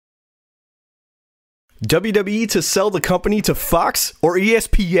WWE to sell the company to Fox or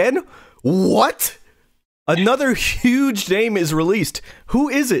ESPN? What? Another huge name is released. Who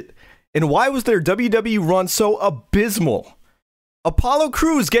is it? And why was their WWE run so abysmal? Apollo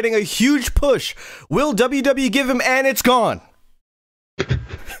Crews getting a huge push. Will WWE give him and it's gone?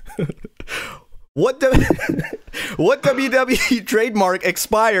 What WWE trademark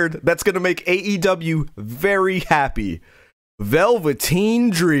expired that's going to make AEW very happy? Velveteen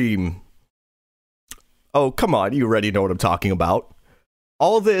Dream. Oh, come on. You already know what I'm talking about.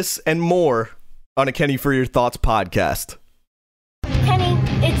 All this and more on a Kenny for Your Thoughts podcast. Kenny,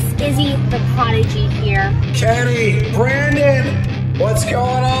 it's Izzy the Prodigy here. Kenny, Brandon, what's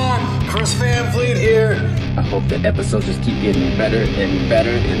going on? Chris Van Fleet here. I hope the episodes just keep getting better and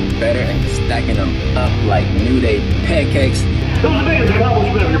better and better and stacking them up like New Day pancakes. This was the biggest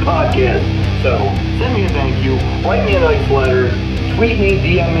accomplishment of your podcast. So send me a thank you, write me a nice letter, tweet me,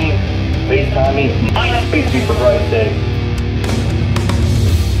 DM me, FaceTime me, MySpace me for Christ's sake.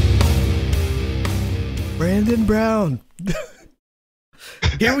 Brandon Brown.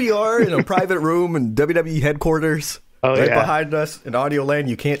 Here we are in a private room in WWE headquarters. Behind us in audio land.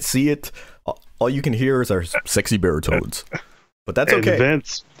 You can't see it. All you can hear is our sexy baritones. But that's okay.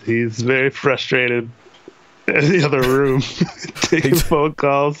 Vince, he's very frustrated in the other room taking phone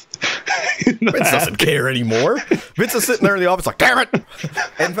calls. Vince doesn't care anymore. Vince is sitting there in the office like, damn it.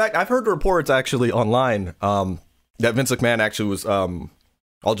 In fact, I've heard reports actually online that Vince McMahon actually was, all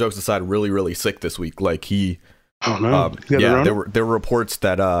jokes aside, really, really sick this week. Like he... Oh no! There were reports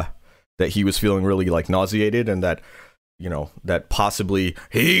that he was feeling really like nauseated and that that possibly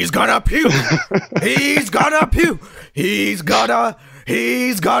he's gonna puke. He's gonna puke. He's gonna.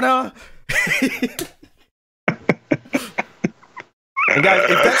 And guys,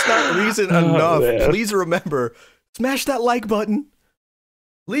 if that's not reason enough, please remember, smash that like button.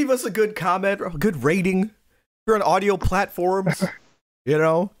 Leave us a good comment, a good rating. If you're on audio platforms,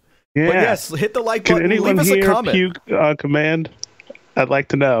 Yeah. But yes, hit the like button. Can anyone leave us a here comment. Puke on command? I'd like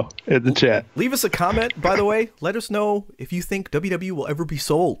to know in the chat. Leave us a comment, by the way. Let us know if you think WWE will ever be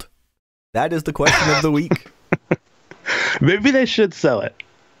sold. That is the question of the week. Maybe they should sell it.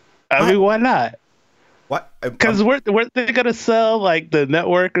 I mean, why not? What? Because weren't they going to sell like the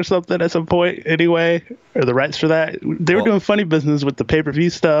network or something at some point anyway? Or the rights for that? They were doing funny business with the pay-per-view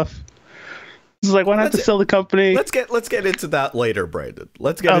stuff. It's like, why not just sell the company? Let's get into that later, Brandon.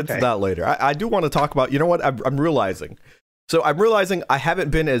 Let's get into that later. I do want to talk about, you know what, I'm realizing. So I'm realizing I haven't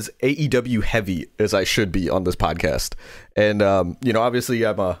been as AEW heavy as I should be on this podcast. And, obviously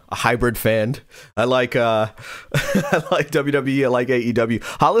I'm a hybrid fan. I like I like WWE, I like AEW.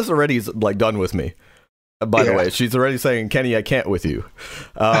 Hollis already is like done with me. By the way, she's already saying, Kenny, I can't with you.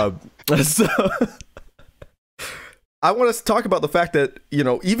 So I want to talk about the fact that,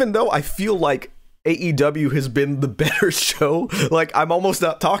 even though I feel like AEW has been the better show, like I'm almost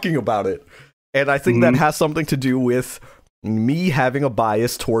not talking about it. And I think that has something to do with me having a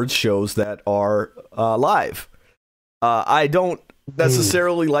bias towards shows that are live. I don't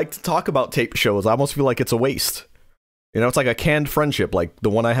necessarily like to talk about tape shows. I almost feel like it's a waste. It's like a canned friendship, like the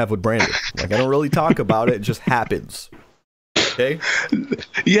one I have with Brandon. Like I don't really talk about it. It just happens. Okay.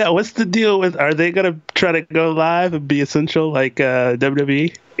 Yeah, what's the deal with? Are they gonna try to go live and be essential like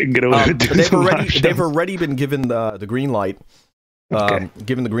WWE? And get away with they've already been given the green light.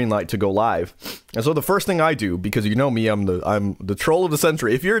 Given the green light to go live, and so the first thing I do, because you know me, I'm the troll of the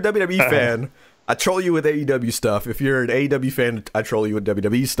century. If you're a WWE fan, I troll you with AEW stuff. If you're an AEW fan, I troll you with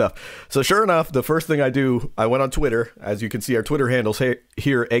WWE stuff. So sure enough, the first thing I do, I went on Twitter, as you can see, our Twitter handles here,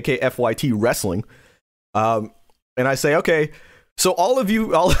 AKFYT Wrestling. And I say, okay, so all of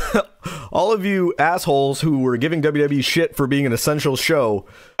you assholes who were giving WWE shit for being an essential show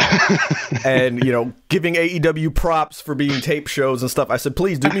and, giving AEW props for being tape shows and stuff, I said,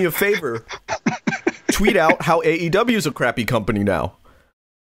 please do me a favor. Tweet out how AEW is a crappy company now.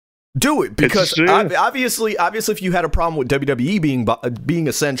 Do it, because obviously, if you had a problem with WWE being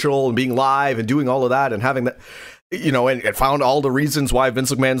essential and being live and doing all of that and having that, and found all the reasons why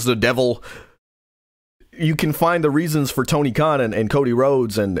Vince McMahon's the devil, you can find the reasons for Tony Khan and Cody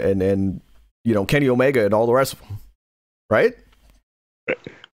Rhodes and Kenny Omega and all the rest of them, right?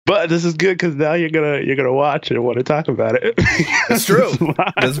 But this is good because now you're gonna watch and want to talk about it. That's true.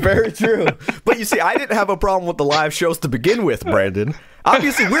 That's very true. But you see, I didn't have a problem with the live shows to begin with, Brandon.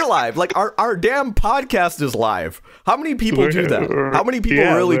 Obviously, we're live. Like our damn podcast is live. How many people do that? How many people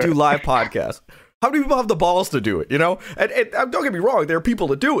really do live podcasts? How many people have the balls to do it? And don't get me wrong, there are people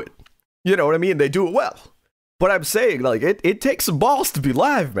that do it. You know what I mean? They do it well. But I'm saying, like, it takes some balls to be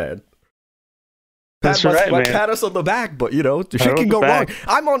live, man. That's right, man. Pat us on the back, but shit can go wrong.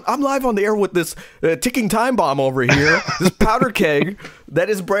 I'm live on the air with this ticking time bomb over here. This powder keg that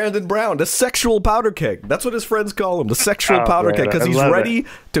is Brandon Brown, the sexual powder keg. That's what his friends call him, the sexual powder keg, because he's ready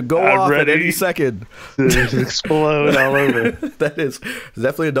to go off at any second. Just explode all over. That is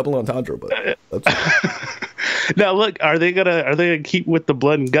definitely a double entendre, but now look, are they gonna keep with the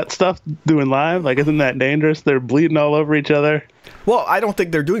blood and gut stuff doing live? Like, isn't that dangerous? They're bleeding all over each other. Well, I don't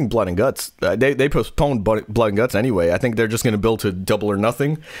think they're doing blood and guts. They postponed blood and guts anyway. I think they're just going to build to Double or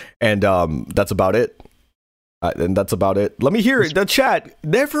Nothing, and that's about it. Let me hear it. The chat.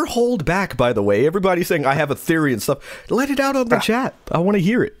 Never hold back, by the way. Everybody's saying, I have a theory and stuff. Let it out on the chat. I want to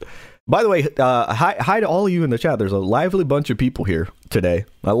hear it. By the way, hi to all of you in the chat. There's a lively bunch of people here today.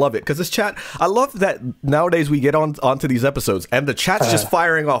 I love it, because this chat, I love that nowadays we get onto these episodes, and the chat's just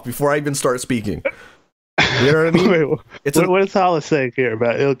firing off before I even start speaking. You know what I mean? Wait, what is Hollis saying here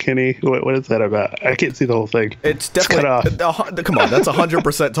about Ilkenny? What is that about? I can't see the whole thing. It's definitely come on. That's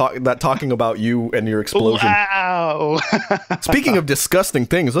 100% talking about you and your explosion. Wow. Speaking of disgusting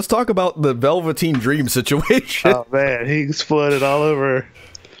things, let's talk about the Velveteen Dream situation. Oh man, he exploded all over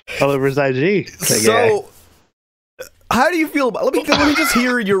his IG. So, how do you feel about? Let me just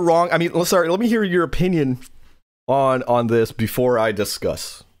hear your let me hear your opinion on this before I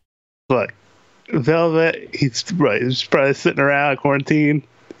discuss. Look. Velvet, he's probably sitting around quarantine,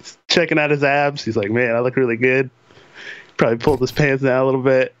 checking out his abs. He's like, man, I look really good. Probably pulled his pants down a little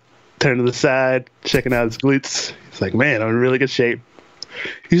bit, turned to the side, checking out his glutes. He's like, man, I'm in really good shape.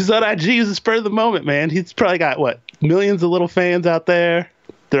 He's on IG. He's the spur of the moment, man. He's probably got millions of little fans out there.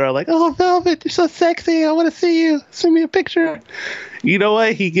 They're all like, oh, Velvet, you're so sexy. I want to see you. Send me a picture. You know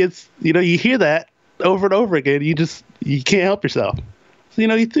what? He gets, you hear that over and over again. You can't help yourself. So,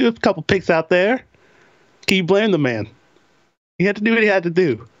 he threw a couple pics out there. Can you blame the man? He had to do what he had to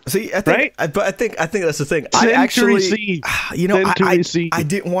do. See, I think that's the thing. I actually, I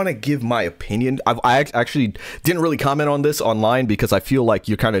didn't want to give my opinion. I actually didn't really comment on this online, because I feel like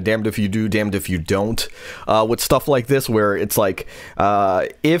you're kind of damned if you do, damned if you don't, with stuff like this, where it's like,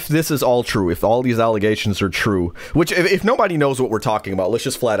 if this is all true, if all these allegations are true, which if nobody knows what we're talking about, let's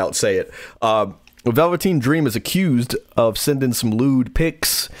just flat out say it. Velveteen Dream is accused of sending some lewd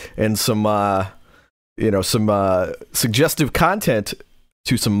pics and some suggestive content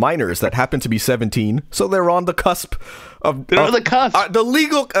to some minors that happen to be 17. So they're on the cusp of... They're on the cusp. The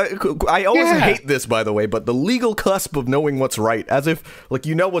legal... I always hate this, by the way, but the legal cusp of knowing what's right. As if,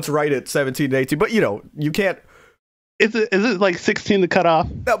 what's right at 17 and 18, but, you can't... Is it like 16 to cut off?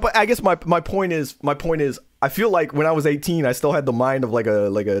 No, but I guess my point is, I feel like when I was 18, I still had the mind of like a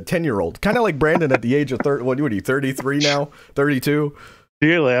 10-year-old, kind of like Brandon at the age of 30. What are you, 33 now? 32?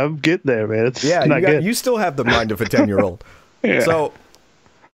 Really, I'm getting there, man. It's not good. You still have the mind of a 10-year-old. Yeah. So,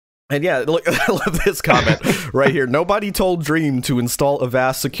 and yeah, look, I love this comment right here. Nobody told Dream to install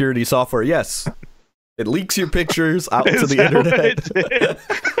Avast security software. Yes, it leaks your pictures out to the internet.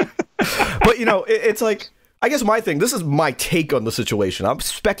 But it's like, I guess my thing, this is my take on the situation. I'm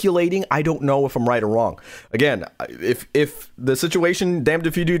speculating. I don't know if I'm right or wrong. Again, if the situation, damned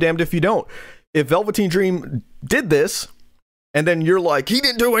if you do, damned if you don't. If Velveteen Dream did this, and then you're like, he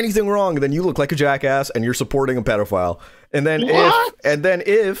didn't do anything wrong, then you look like a jackass and you're supporting a pedophile. And then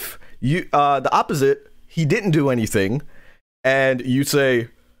if you the opposite, he didn't do anything, and you say,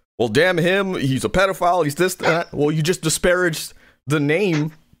 well, damn him, he's a pedophile, he's this, that. Well, you just disparaged the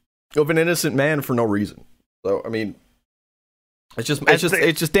name of an innocent man for no reason. So, I mean, it's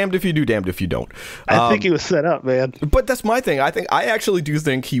just damned if you do, damned if you don't. I think he was set up, man. But that's my thing. I actually do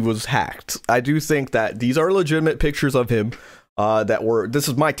think he was hacked. I do think that these are legitimate pictures of him this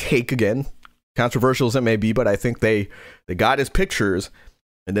is my take again, controversial as it may be, but I think they got his pictures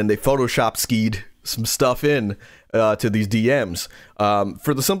and then they Photoshop skied some stuff in to these DMs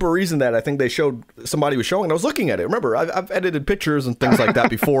for the simple reason that I think they showed, somebody was showing, and I was looking at it. Remember, I've edited pictures and things like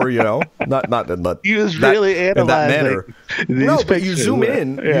that before, not in that, he was really analyzing that manner. No, but pictures. you zoom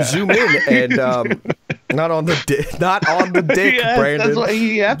in and not on the dick, yes, Brandon. That's why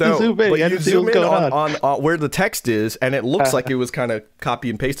you have to zoom in. But you zoom in on where the text is, and it looks like it was kind of copy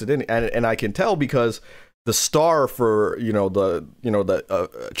and pasted in, and I can tell because the star for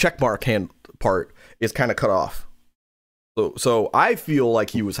the check mark hand part is kind of cut off. So I feel like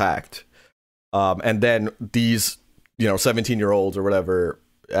he was hacked. And then these 17-year-olds or whatever,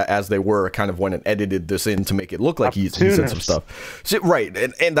 as they were, kind of went and edited this in to make it look like he said some stuff. So, right,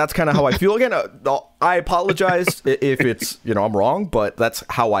 and that's kind of how I feel. Again, I apologize if it's I'm wrong, but that's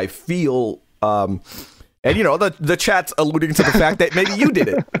how I feel. And the chat's alluding to the fact that maybe you did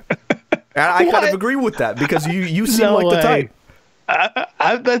it. And I kind of agree with that because you seem like the type.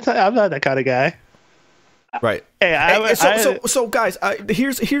 I'm not that kind of guy. Right. Hey, So guys,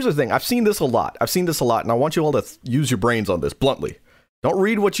 here's the thing. I've seen this a lot, and I want you all to use your brains on this bluntly. Don't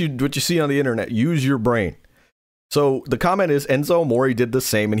read what you see on the internet. Use your brain. So the comment is Enzo Amore did the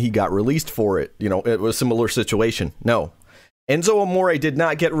same, and he got released for it. You know, it was a similar situation. No, Enzo Amore did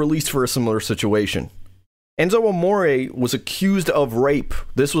not get released for a similar situation. Enzo Amore was accused of rape.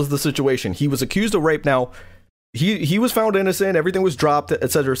 This was the situation. He was accused of rape. Now, he was found innocent. Everything was dropped,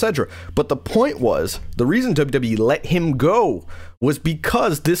 etc., etc. But the point was, the reason WWE let him go was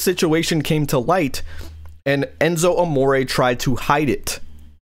because this situation came to light, and Enzo Amore tried to hide it.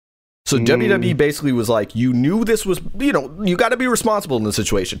 So WWE basically was like, you knew this was, you got to be responsible in this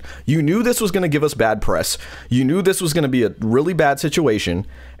situation. You knew this was going to give us bad press. You knew this was going to be a really bad situation.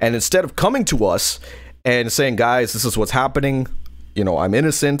 And instead of coming to us and saying, guys, this is what's happening, I'm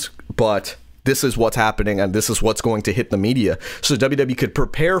innocent, but this is what's happening and this is what's going to hit the media. So WWE could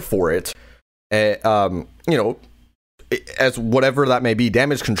prepare for it, as whatever that may be,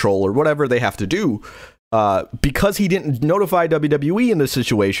 damage control or whatever they have to do. Because he didn't notify WWE in this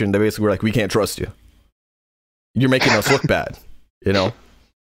situation, they basically were like, we can't trust you. You're making us look bad,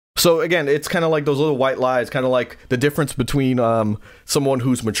 So again, it's kind of like those little white lies, kind of like the difference between someone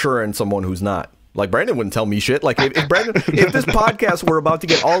who's mature and someone who's not. Like Brandon wouldn't tell me shit. Like if this podcast were about to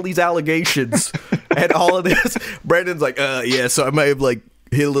get all these allegations and all of this, Brandon's like, yeah, so I might have like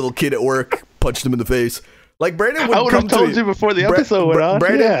hit a little kid at work, punched him in the face. Like Brandon would have told you before the episode went on.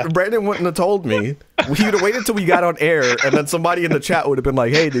 Brandon wouldn't have told me. He would have waited till we got on air, and then somebody in the chat would have been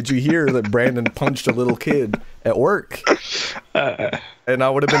like, "Hey, did you hear that Brandon punched a little kid at work?" And I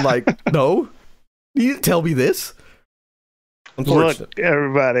would have been like, "No, you didn't tell me this." Look,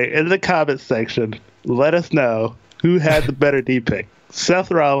 everybody in the comments section, let us know who had the better D pick, Seth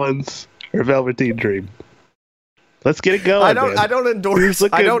Rollins or Velveteen Dream. Let's get it going. I don't endorse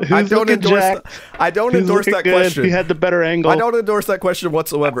that question. He had the better angle. I don't endorse that question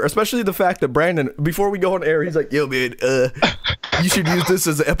whatsoever, especially the fact that Brandon, before we go on air, he's like, "Yo, man, you should use this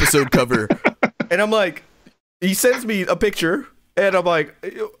as an episode cover." And I'm like, he sends me a picture, and I'm like,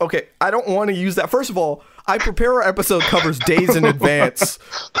 okay, I don't want to use that. First of all, I prepare our episode covers days in advance.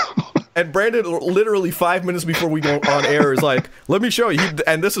 And Brandon, literally 5 minutes before we go on air, is like, "Let me show you."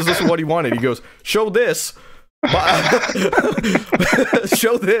 And this is what he wanted. He goes, "Show this."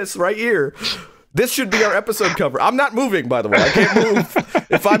 Show this right here. This should be our episode cover. I'm not moving, by the way. I can't move.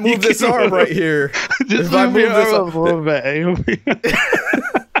 If I move this arm right here, just move your arm a little bit.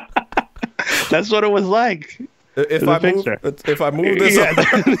 That's what it was like. If I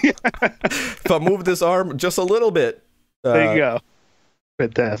move this arm just a little bit, there you go.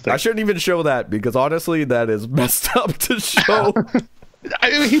 Fantastic. I shouldn't even show that because honestly, that is messed up to show.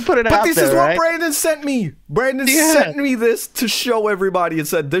 I mean, he put it out there, but this is right? what Brandon sent me. Brandon sent me this to show everybody and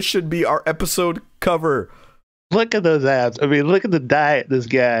said this should be our episode cover. Look at those abs. I mean, look at the diet this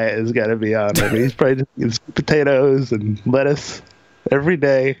guy has got to be on. I mean, he's probably just eating potatoes and lettuce every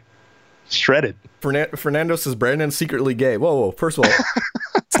day, shredded. Fernando says Brandon's secretly gay. Whoa. First of all,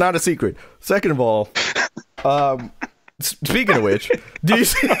 it's not a secret. Second of all, speaking of which, do you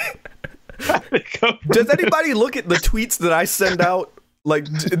see... Does anybody look at the tweets that I send out? Like,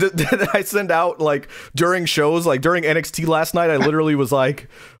 that I send out like during shows, like during NXT last night, I literally was like,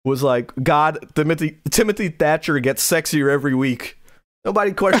 God, Timothy Thatcher gets sexier every week.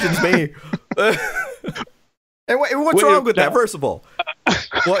 Nobody questions me. And what's wrong with that? First of all,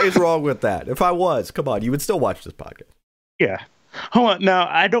 what is wrong with that? If I was, come on, you would still watch this podcast. Yeah. Hold on. Now,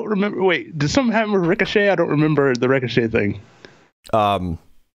 I don't remember. Wait, did something happen with Ricochet? I don't remember the Ricochet thing.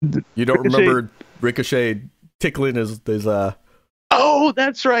 You don't remember Ricochet tickling his Oh,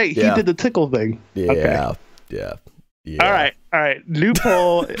 that's right. Yeah. He did the tickle thing. Yeah. Okay. Yeah. All right. New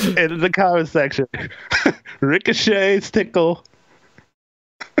poll in the comment section. Ricochet's tickle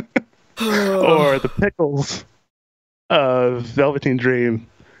or the pickles of Velveteen Dream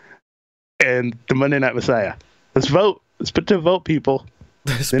and the Monday Night Messiah. Let's vote. Let's put to vote, people.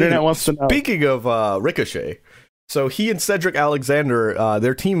 The internet wants to know. Speaking of Ricochet, so he and Cedric Alexander,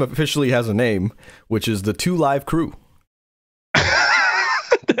 their team officially has a name, which is the 2 Live Crew.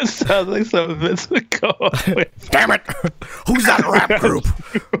 That sounds like something Vince would go with. Damn it! Who's that rap group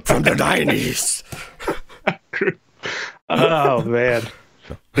from the 90s? Oh, man.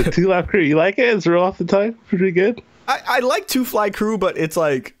 The 2 Live Crew. You like it? It's real off the tongue. Pretty good. I like 2 Fly Crew, but it's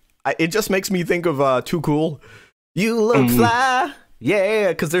like, it just makes me think of Too Cool. You look fly. Yeah,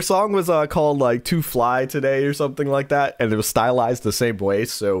 because their song was called like "Too Fly Today" or something like that, and it was stylized the same way.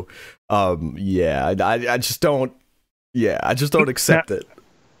 So, I just don't accept it.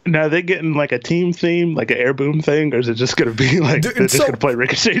 Now, are they getting like a team theme, like an Air Boom thing, or is it just going to be like Dude, they're just so- going to play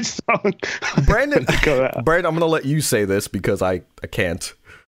Ricochet's song? Brandon, Go out. Brandon, I'm gonna let you say this because I can't.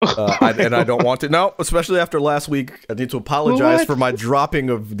 And I don't want to. No, especially after last week, I need to apologize What? for my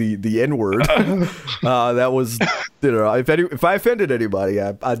dropping of the N word. That was, if I offended anybody,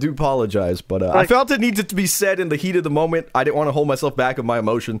 I do apologize. But I felt it needed to be said in the heat of the moment. I didn't want to hold myself back of my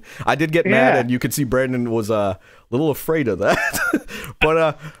emotion. I did get mad, Yeah. and you could see Brandon was a little afraid of that.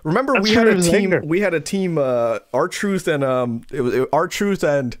 But remember, That's we had true, a it was team. anger. We had a team. R-Truth and R-Truth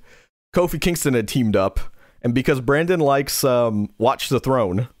and Kofi Kingston had teamed up. And because Brandon likes Watch the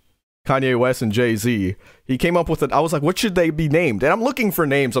Throne, Kanye West and Jay-Z, he came up with it. I was like, what should they be named? And I'm looking for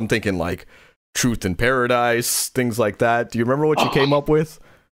names. I'm thinking like Truth in Paradise, things like that. Do you remember what you came up with?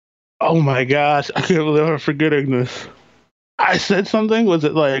 Oh my gosh, I can't believe I'm forgetting this. I said something. Was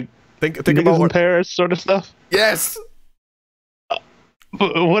it like Think niggas about in what. Paris sort of stuff? Yes.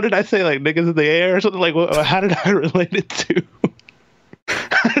 But what did I say? Like niggas in the air or something? Like how did I relate it to?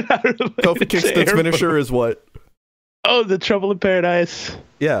 Kofi Kingston's finisher is what? Oh, the Trouble in Paradise.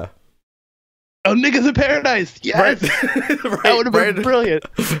 Yeah. Oh, niggas in Paradise. Yes. Right. That would have been brilliant.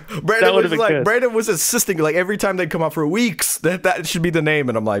 Brandon That would've was been like, good. Brandon was insisting like every time they'd come out for weeks that should be the name,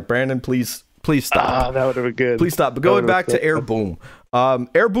 and I'm like, Brandon, please stop. Ah, that would have been good. Please stop. But That going would've back been to Air Boom,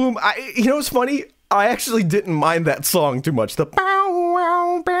 Air Boom. You know what's funny? I actually didn't mind that song too much. The bow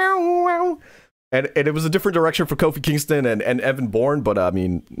wow bow wow, and it was a different direction for Kofi Kingston and Evan Bourne. But I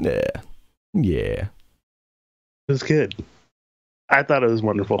mean, yeah. It was good. I thought it was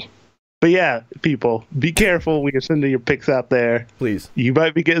wonderful. But yeah, people, be careful when you're sending your picks out there. Please. You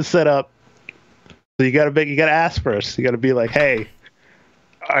might be getting set up. So you gotta ask first. You gotta be like, hey,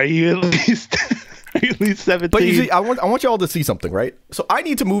 are you at least 17? But you see, I want y'all to see something, right? So I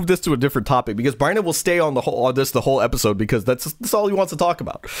need to move this to a different topic because Brandon will stay on the whole episode because that's all he wants to talk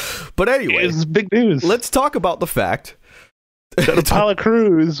about. But anyway, It's big news. let's talk about the fact that Apollo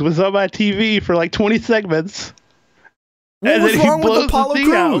Crews was on my TV for like 20 segments. What and was then he wrong with blows Apollo the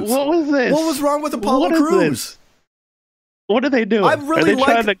thing out. Crews? What was this? What was wrong with Apollo What is Crews? this? What are they doing? I really are they like-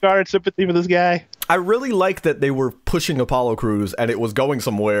 trying to garner sympathy for this guy? I really like that they were pushing Apollo Crews and it was going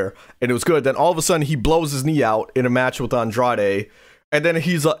somewhere and it was good. Then all of a sudden he blows his knee out in a match with Andrade, and then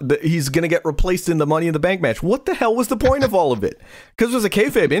he's gonna get replaced in the Money in the Bank match. What the hell was the point of all of it? Because it was a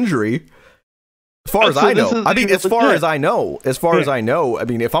kayfabe injury. As far as So I this know, is I mean, as far legit. as I know, I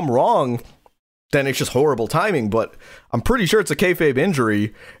mean, if I'm wrong, then it's just horrible timing. But I'm pretty sure it's a kayfabe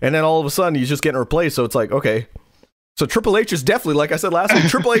injury, and then all of a sudden he's just getting replaced. So it's like, okay, so Triple H is definitely, like I said last week,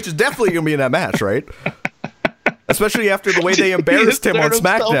 Triple H is definitely gonna be in that match, right? Especially after the way they embarrassed him on Insert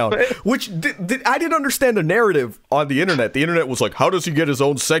himself SmackDown, in. which I didn't understand the narrative on the internet. The internet was like, how does he get his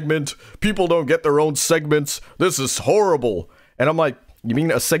own segment? People don't get their own segments. This is horrible. And I'm like, you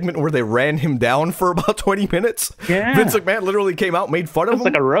mean a segment where they ran him down for about 20 minutes? Yeah. Vince McMahon literally came out, made fun of It's him.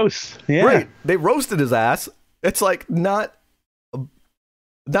 like a roast. Yeah. Right. They roasted his ass. It's like not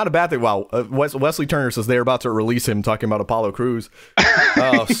a bad thing. Wow. Wesley Turner says they're about to release him talking about Apollo Crews.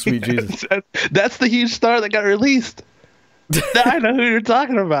 Oh, sweet Jesus. That's the huge star that got released. Now I know who you're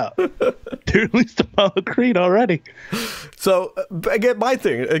talking about. They released Apollo Creed already. So again, my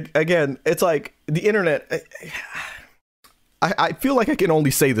thing again, it's like the internet. I feel like I can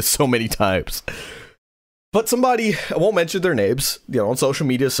only say this so many times, but somebody, I won't mention their names, on social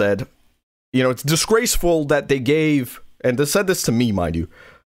media said, it's disgraceful that they gave, and they said this to me, mind you,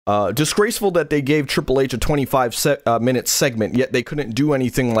 disgraceful that they gave Triple H a 25-minute segment, yet they couldn't do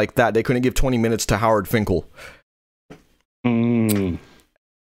anything like that. They couldn't give 20 minutes to Howard Finkel. And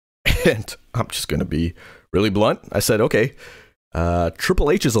I'm just going to be really blunt. I said, okay, Triple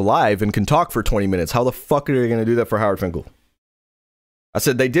H is alive and can talk for 20 minutes. How the fuck are they going to do that for Howard Finkel? I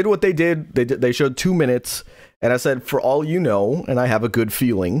said, they did what they did. They showed 2 minutes. And I said, for all you know, and I have a good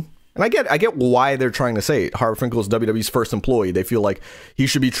feeling, and I get why they're trying to say it. Howard Finkel is WWE's first employee. They feel like he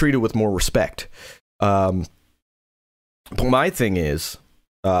should be treated with more respect. But my thing is,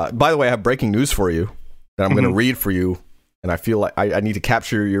 by the way, I have breaking news for you that I'm going to read for you. And I feel like I need to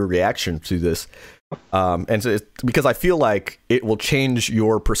capture your reaction to this. And so because I feel like it will change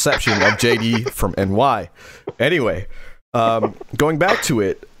your perception of JD from NY. Anyway, going back to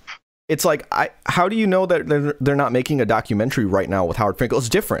it, it's like, how do you know that they're not making a documentary right now with Howard Finkel? It's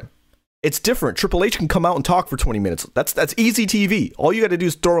different. It's different. Triple H can come out and talk for 20 minutes. That's easy TV. All you got to do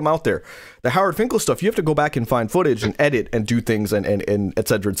is throw them out there. The Howard Finkel stuff, you have to go back and find footage and edit and do things and et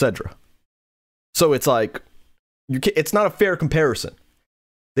cetera, et cetera. So it's like, it's not a fair comparison.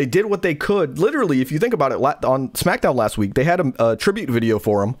 They did what they could. Literally, if you think about it, on SmackDown last week, they had a tribute video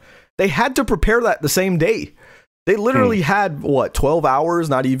for him. They had to prepare that the same day. They literally had, 12 hours,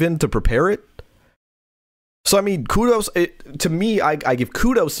 not even, to prepare it? So, I mean, kudos. To me, I give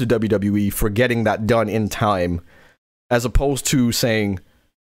kudos to WWE for getting that done in time, as opposed to saying,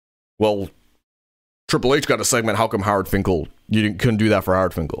 well, Triple H got a segment, how come Howard Finkel, couldn't do that for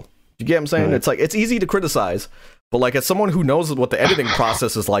Howard Finkel? You get what I'm saying? Right. It's like, it's easy to criticize, but like, as someone who knows what the editing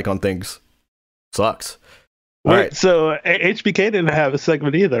process is like on things, sucks. Wait, right. So HBK didn't have a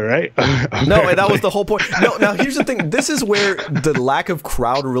segment either, right? No, and that was the whole point. No, now here's the thing. This is where the lack of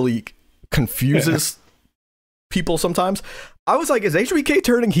crowd really confuses people sometimes. I was like, is HBK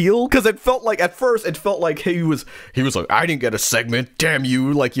turning heel? Because it felt like, at first, it felt like he was like, I didn't get a segment, damn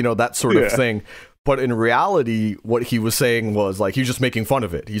you, like, you know, that sort of thing. But in reality, what he was saying was like, he's just making fun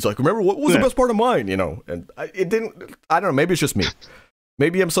of it. He's like, remember, what was the best part of mine, you know? And I don't know, maybe it's just me.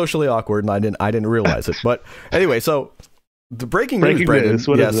 Maybe I'm socially awkward and I didn't realize it. But anyway, so the breaking news, Brandon.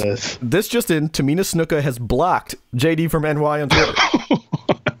 What is this? This just in, Tamina Snuka has blocked JD from NY on Twitter.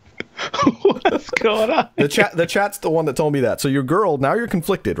 What's going on? The chat's the one that told me that. So your girl, now you're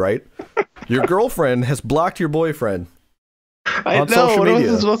conflicted, right? Your girlfriend has blocked your boyfriend on social media. What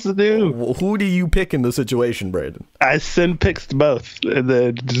was I supposed to do? Who do you pick in the situation, Brandon? I send pics to both and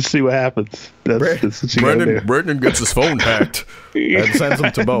then just see what happens. That's what you Brandon gets his phone hacked and sends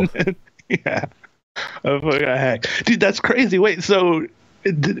them to both. Yeah. Oh, I got hacked. Dude, that's crazy. Wait, so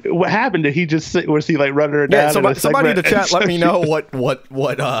what happened? Did he just was he like running her down? Yeah, somebody in the chat let me know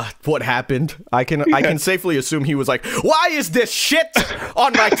what happened. I can safely assume he was like, why is this shit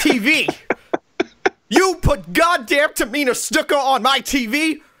on my TV? You put goddamn Tamina Snuka on my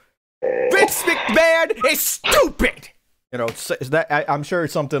TV? Vince McMahon is stupid. You know, I'm sure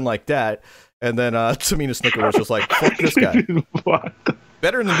it's something like that. And then Tamina Snuka was just like, fuck this guy.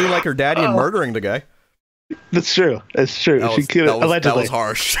 Better than being like her daddy and murdering the guy. That's true. She could allegedly. That was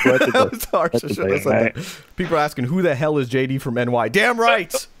harsh. That was harsh. I should have said that. People are asking, who the hell is JD from NY? Damn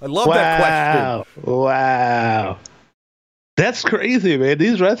right. I love that question. Wow. That's crazy, man.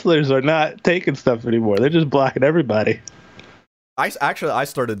 These wrestlers are not taking stuff anymore. They're just blocking everybody. I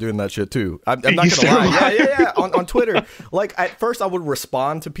started doing that shit too. I'm not gonna lie. Yeah. On Twitter, like at first I would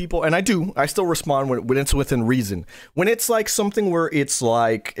respond to people, and I do. I still respond when it's within reason. When it's like something where it's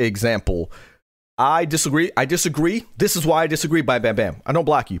like, example, I disagree. This is why I disagree. Bam, bam, bam. I don't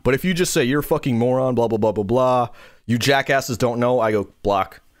block you. But if you just say you're a fucking moron, blah blah blah blah blah, you jackasses don't know, I go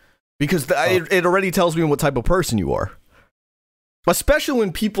block, because it already tells me what type of person you are. Especially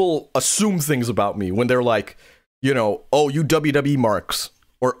when people assume things about me, when they're like, you know, oh, you WWE marks,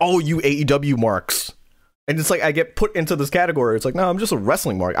 or oh, you AEW marks. And it's like, I get put into this category. It's like, no, I'm just a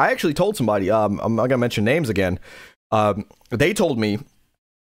wrestling mark. I actually told somebody, I'm not going to mention names again. They told me,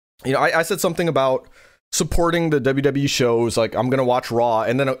 you know, I said something about supporting the WWE shows. Like, I'm going to watch Raw,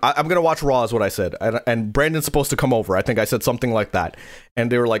 and then I'm going to watch Raw is what I said. And Brandon's supposed to come over. I think I said something like that.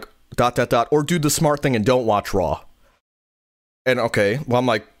 And they were like, ... or do the smart thing and don't watch Raw. And okay, well, I'm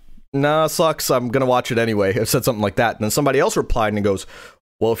like, nah, sucks. I'm going to watch it anyway. I said something like that. And then somebody else replied and goes,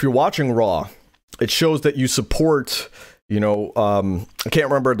 well, if you're watching Raw, it shows that you support, you know, I can't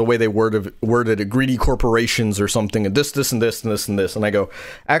remember the way they worded it, greedy corporations or something, and this, and this, and this, and this. And I go,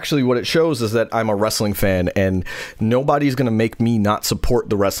 actually, what it shows is that I'm a wrestling fan, and nobody's going to make me not support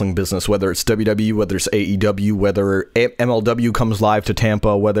the wrestling business, whether it's WWE, whether it's AEW, whether MLW comes live to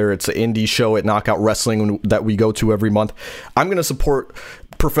Tampa, whether it's an indie show at Knockout Wrestling that we go to every month. I'm going to support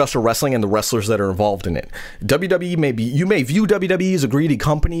professional wrestling and the wrestlers that are involved in it. WWE you may view WWE as a greedy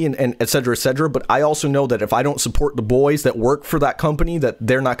company and et cetera, but I also know that if I don't support the boys that work for that company, that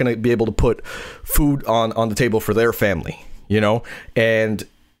they're not going to be able to put food on the table for their family, you know? And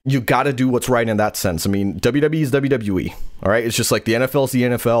you got to do what's right in that sense. I mean, WWE is WWE, all right? It's just like the NFL is the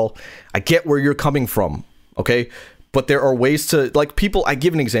NFL. I get where you're coming from, okay? But there are ways to, like, people, I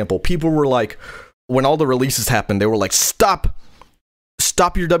give an example. People were like, when all the releases happened, they were like, stop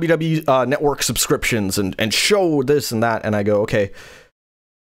your WWE network subscriptions and show this and that. And I go, okay,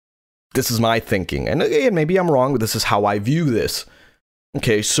 this is my thinking. And again, maybe I'm wrong, but this is how I view this.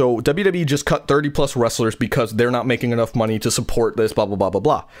 Okay, so WWE just cut 30 plus wrestlers because they're not making enough money to support this, blah, blah, blah, blah,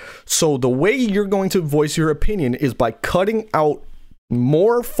 blah. So the way you're going to voice your opinion is by cutting out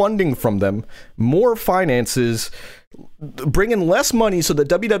more funding from them, more finances, bringing less money so that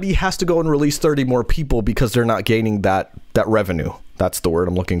WWE has to go and release 30 more people because they're not gaining that revenue. That's the word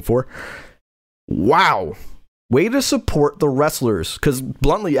I'm looking for. Wow. Way to support the wrestlers. Because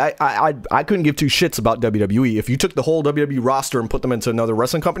bluntly, I couldn't give two shits about WWE. If you took the whole WWE roster and put them into another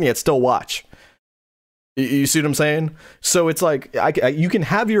wrestling company, I'd still watch. You see what I'm saying? So it's like, you can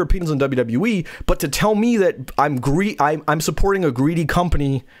have your opinions on WWE, but to tell me that I'm supporting a greedy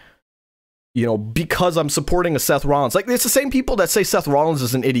company because I'm supporting a Seth Rollins. Like, it's the same people that say Seth Rollins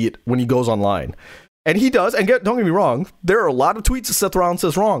is an idiot when he goes online. And he does, and don't get me wrong, there are a lot of tweets that Seth Rollins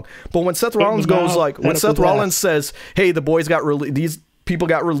says wrong. But when Seth Rollins goes when Seth Rollins says, "Hey, the boys got these people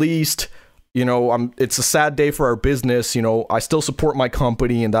got released, it's a sad day for our business, I still support my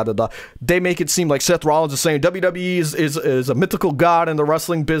company," and da. They make it seem like Seth Rollins is saying WWE is a mythical god in the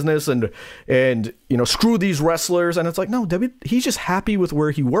wrestling business, and screw these wrestlers. And it's like, no, he's just happy with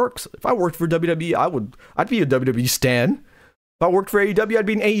where he works. If I worked for WWE, I'd be a WWE stan. If I worked for AEW, I'd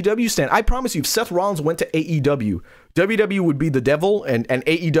be an AEW stan. I promise you, if Seth Rollins went to AEW, WWE would be the devil, and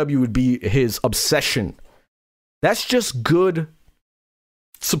AEW would be his obsession. That's just good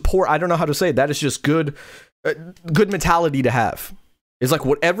support. I don't know how to say it. That is just good mentality to have. It's like,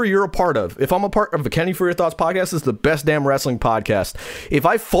 whatever you're a part of. If I'm a part of the Kenny For Your Thoughts podcast, it's the best damn wrestling podcast. If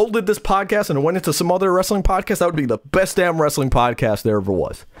I folded this podcast and went into some other wrestling podcast, that would be the best damn wrestling podcast there ever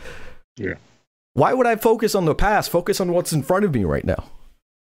was. Yeah. Why would I focus on the past? Focus on what's in front of me right now.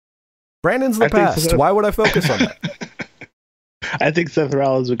 Brandon's the past. Why would I focus on that? I think Seth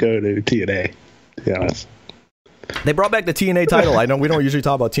Rollins would go to TNA, to be honest. They brought back the TNA title. I know we don't usually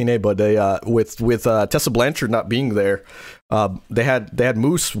talk about TNA, but they with Tessa Blanchard not being there, they had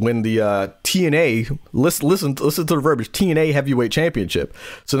Moose win the TNA. Listen to the verbiage. TNA Heavyweight Championship.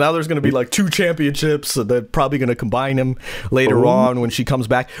 So now there's going to be like 2 championships. So they're probably going to combine them later on when she comes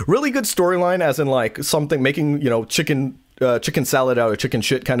back. Really good storyline, as in like something making chicken salad out of chicken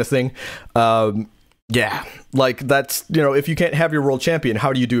shit kind of thing. Yeah, like that's, if you can't have your world champion,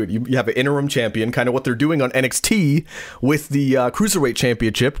 how do you do it? You have an interim champion, kind of what they're doing on NXT with the Cruiserweight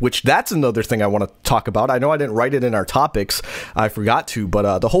Championship, which that's another thing I want to talk about. I know I didn't write it in our topics. I forgot to,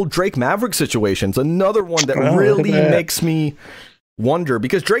 but the whole Drake Maverick situation's another one that really makes me wonder,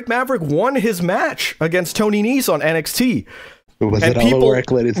 because Drake Maverick won his match against Tony Nese on NXT. Was it all a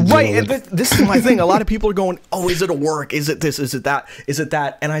work, ladies and right, gentlemen? and this is my thing. A lot of people are going, oh, is it a work? Is it this? Is it that? Is it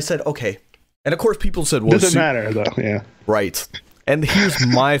that? And I said, okay. And of course, people said, well, doesn't matter, though, yeah. Right. And here's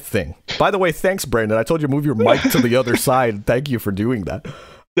my thing. By the way, thanks, Brandon. I told you to move your mic to the other side. Thank you for doing that.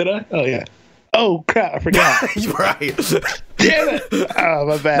 Did I? Oh, yeah. Oh, crap, I forgot. Right. Damn it. Oh,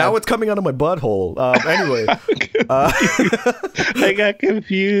 my bad. Now it's coming out of my butthole. Anyway. I got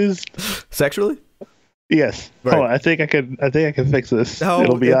confused. Sexually? Yes. Right. Hold on, I think I can fix this. No,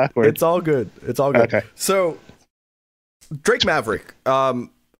 it'll be awkward. It's all good. It's all good. Okay. So, Drake Maverick.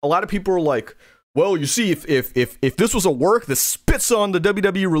 A lot of people are like, well, you see, if this was a work, this spits on the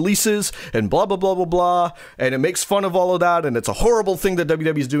WWE releases and blah blah blah blah blah, and it makes fun of all of that, and it's a horrible thing that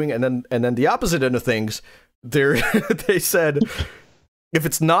WWE is doing. And then the opposite end of things, they said, if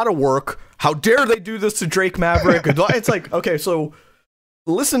it's not a work, how dare they do this to Drake Maverick? And it's like, okay, so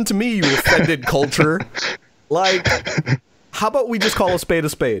listen to me, you offended culture. Like, how about we just call a spade a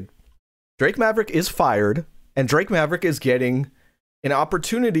spade? Drake Maverick is fired, and Drake Maverick is getting an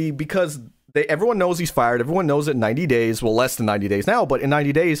opportunity because everyone knows he's fired. Everyone knows it in 90 days. Well, less than 90 days now, but in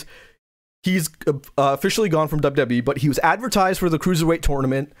 90 days, he's officially gone from WWE, but he was advertised for the Cruiserweight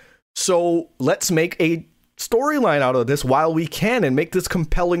tournament. So let's make a storyline out of this while we can and make this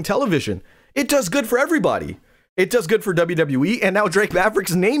compelling television. It does good for everybody. It does good for WWE, and now Drake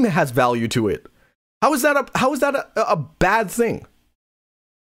Maverick's name has value to it. How is that a bad thing?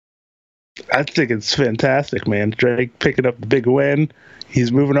 I think it's fantastic, man. Drake picking up the big win.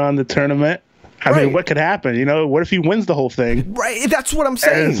 He's moving on the tournament. I mean, what could happen? What if he wins the whole thing? Right, that's what I'm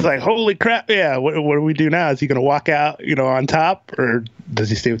saying. And it's like, holy crap! Yeah, what do we do now? Is he going to walk out, on top, or does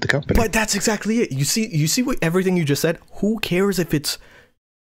he stay with the company? But that's exactly it. You see what everything you just said. Who cares if it's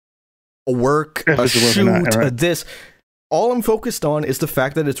a work, a shoot, this? All I'm focused on is the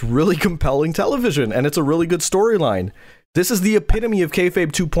fact that it's really compelling television and it's a really good storyline. This is the epitome of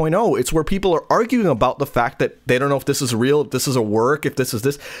kayfabe 2.0. It's where people are arguing about the fact that they don't know if this is real, if this is a work, if this is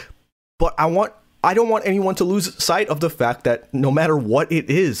this. But I don't want anyone to lose sight of the fact that no matter what it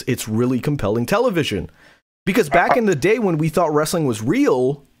is, it's really compelling television. Because back in the day when we thought wrestling was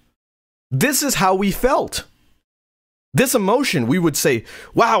real, this is how we felt. This emotion, we would say,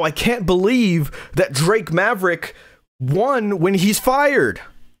 wow, I can't believe that Drake Maverick won when he's fired.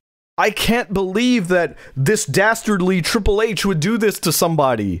 I can't believe that this dastardly Triple H would do this to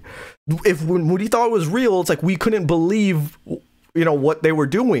somebody. When we thought it was real, it's like we couldn't believe, what they were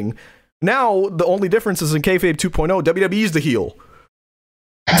doing. Now, the only difference is in kayfabe 2.0, WWE's the heel.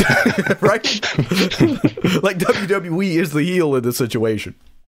 Right? Like, WWE is the heel in this situation.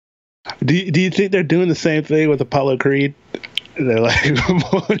 Do you think they're doing the same thing with Apollo Creed? They're like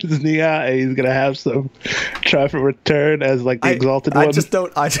pulling his knee out, and he's gonna have some triumphant return as like the exalted one. I just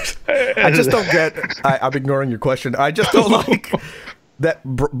don't get. I'm ignoring your question. I just don't like that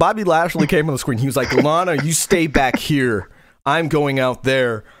Bobby Lashley came on the screen. He was like, Lana, you stay back here. I'm going out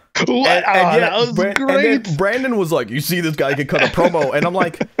there. What? That was great. And then Brandon was like, you see this guy can cut a promo. And I'm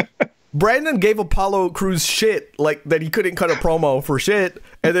like, Brandon gave Apollo Crews shit, like that he couldn't cut a promo for shit.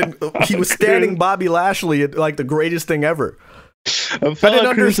 And then he was standing Bobby Lashley at like the greatest thing ever. I didn't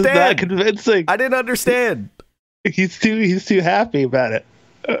understand. Not convincing. I didn't understand. He's too happy about it.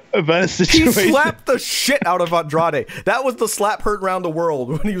 About a situation. He slapped the shit out of Andrade. That was the slap heard around the world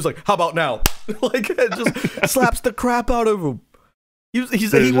when he was like, how about now? Like, it just slaps the crap out of him. He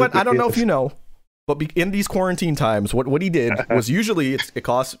went, I don't know if you know, but in these quarantine times, what he did was usually it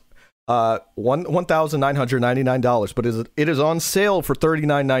costs $1,999, but it is on sale for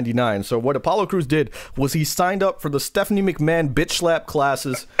 $39.99. So what Apollo Crews did was he signed up for the Stephanie McMahon bitch slap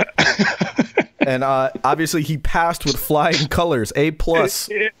classes. And obviously he passed with flying colors, A+.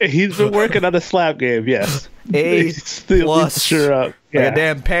 He's been working on a slap game, yes. A+. Sure up. Yeah. Like a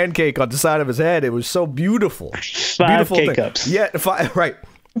damn pancake on the side of his head. It was so beautiful. 5 K-cups. Yeah,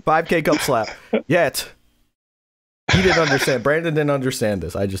 5 K-cup slap. Yet he didn't understand. Brandon didn't understand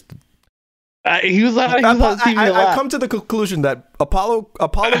this. He was on TV a lot. I come to the conclusion that Apollo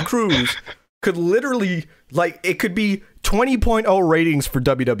Crews could literally, like, it could be 20.0 ratings for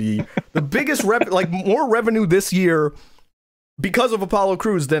WWE. The biggest more revenue this year because of Apollo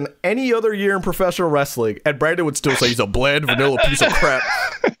Crews than any other year in professional wrestling. And Brandon would still say he's a bland vanilla piece of crap.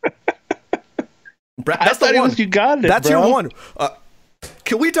 That's the one. Ugandan, that's bro. your one.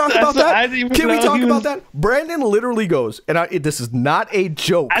 Can we talk about that? Can we talk about that? Brandon literally goes, and this is not a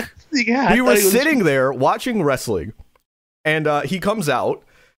joke. We were sitting there watching wrestling, and he comes out,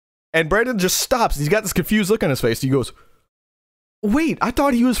 and Brandon just stops. He's got this confused look on his face. He goes, wait, I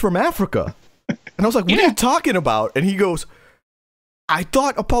thought he was from Africa. And I was like, what are you talking about? And he goes, I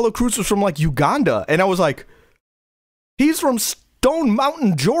thought Apollo Crews was from like Uganda. And I was like, he's from Stone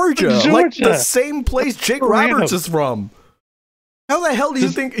Mountain, Georgia. Like the same place Jake Roberts is from. How the hell do you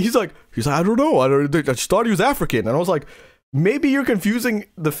think? He's like, I don't know. I just thought he was African. And I was like, maybe you're confusing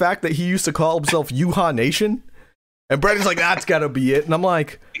the fact that he used to call himself Yuha Nation. And Brandon's like, that's got to be it. And I'm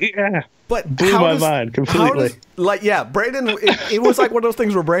like, yeah. But blew my mind completely. Brandon, it was like one of those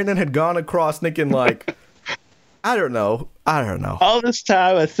things where Brandon had gone across thinking like, I don't know. All this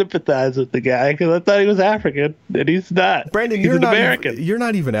time I sympathized with the guy because I thought he was African, and he's not. Brandon, he's an American. You're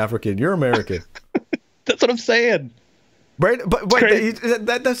not even African. You're American. That's what I'm saying. Brandon, but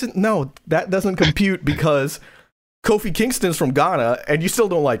that doesn't compute because Kofi Kingston's from Ghana, and you still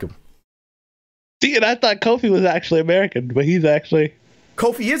don't like him. See, and I thought Kofi was actually American, but he's actually...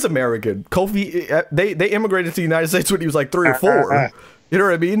 Kofi is American. Kofi, they immigrated to the United States when he was like 3 or 4. You know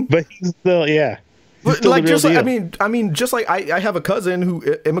what I mean? But he's still, yeah. But like, just like, I mean, just like I have a cousin who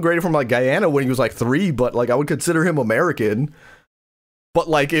immigrated from like Guyana when he was like 3, but like I would consider him American. But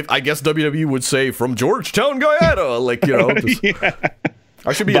like, if I guess WWE would say from Georgetown, Guyana, like, you know, just, yeah.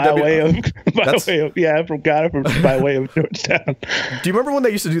 I should be by way of from Ghana, by way of Georgetown. Do you remember when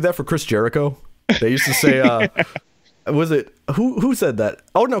they used to do that for Chris Jericho? They used to say, was it who said that?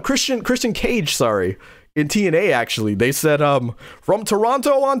 Oh no, Christian Cage, sorry. In TNA, actually, they said from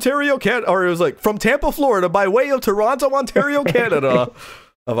Toronto, Ontario, Canada, or it was like from Tampa, Florida, by way of Toronto, Ontario, Canada.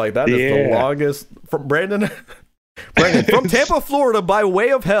 I'm like, that is the longest. From Brandon, from Tampa, Florida, by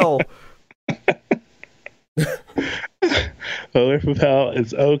way of hell. Way from hell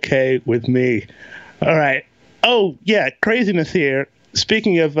is okay with me. All right. Oh yeah, craziness here.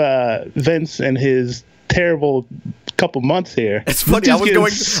 Speaking of Vince and his terrible couple months here, it's funny. I was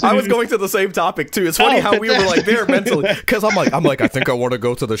going to the same topic too. It's funny how we were like there mentally because I'm like I think I want to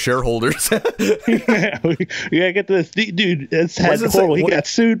go to the shareholders. we gotta get this dude. It's horrible. He got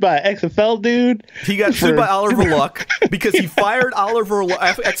sued by XFL dude. He got sued by Oliver Luck because he fired Oliver.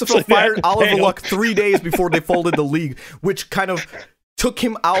 XFL fired Oliver Luck 3 days before they folded the league, which kind of took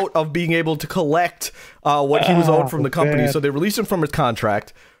him out of being able to collect what he was owed from the company. Man. So they released him from his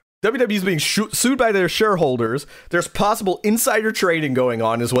contract. WWE is being sued by their shareholders. There's possible insider trading going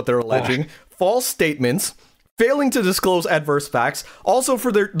on, is what they're alleging. False statements, failing to disclose adverse facts. Also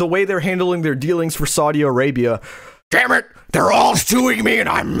for the way they're handling their dealings for Saudi Arabia. Damn it, they're all suing me and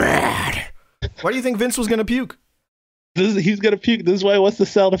I'm mad. Why do you think Vince was going to puke? He's going to puke. This is why he wants to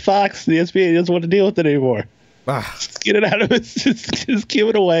sell to Fox. The SBA doesn't want to deal with it anymore. Just get it out of it. Just give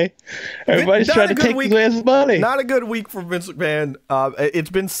it away. Everybody's trying to take his money. Not a good week for Vince McMahon. It's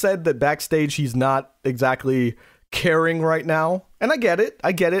been said that backstage he's not exactly caring right now, and I get it.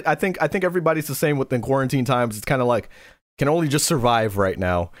 I think everybody's the same within quarantine times. It's kind of like can only just survive right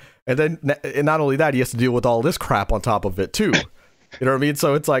now, and not only that, he has to deal with all this crap on top of it too. You know what I mean?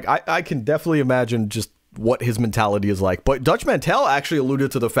 So it's like I can definitely imagine just what his mentality is like. But Dutch Mantel actually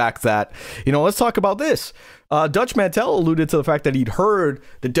alluded to the fact that, let's talk about this. Dutch Mantel alluded to the fact that he'd heard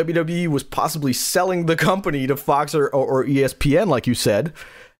that WWE was possibly selling the company to Fox or ESPN, like you said.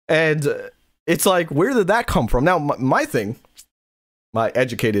 And it's like, where did that come from? Now, my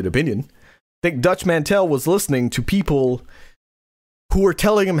educated opinion, I think Dutch Mantel was listening to people who are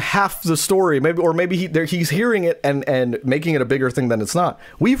telling him half the story, maybe he's hearing it and making it a bigger thing than it's not.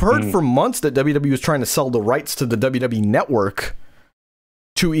 We've heard for months that WWE was trying to sell the rights to the WWE network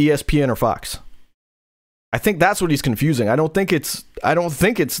to ESPN or Fox. I think that's what he's confusing. I don't think it's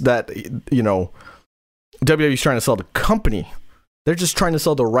that, WWE's trying to sell the company. They're just trying to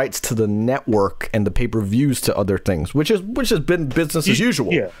sell the rights to the network and the pay-per-views to other things, which has been business as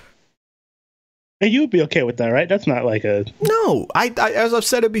usual. Yeah. And you would be okay with that, right? That's not like a... No, I as I've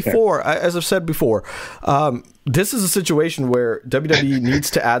said it before, this is a situation where WWE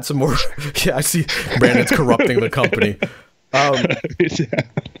needs to add some more... Yeah, I see Brandon's corrupting the company.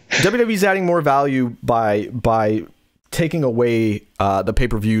 WWE's adding more value by taking away the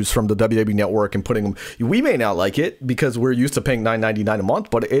pay-per-views from the WWE network and putting them... We may not like it because we're used to paying $9.99 a month,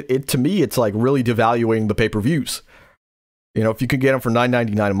 but it to me, it's like really devaluing the pay-per-views. If you can get them for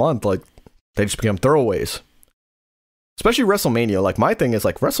 $9.99 a month, like... They just become throwaways. Especially WrestleMania. Like, my thing is,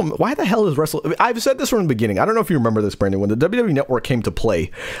 like, why the hell is WrestleMania... I've said this from the beginning. I don't know if you remember this, Brandon. When the WWE Network came to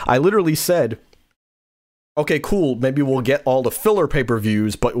play, I literally said, okay, cool, maybe we'll get all the filler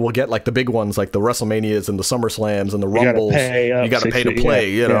pay-per-views, but we'll get, like, the big ones, like the WrestleManias and the SummerSlams and the Rumbles. You gotta pay to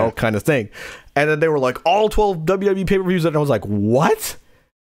play, kind of thing. And then they were like, all 12 WWE pay-per-views, and I was like, what?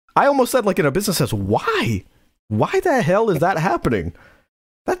 I almost said, like, in a business sense, why? Why the hell is that happening?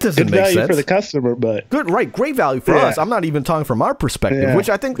 That doesn't make sense. Good value for the customer, but... Great value for us. I'm not even talking from our perspective, which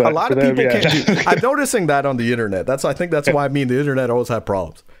I think a lot of people can't do. I'm noticing that on the internet. I think that's why the internet always have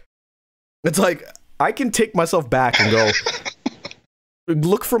problems. It's like, I can take myself back and go,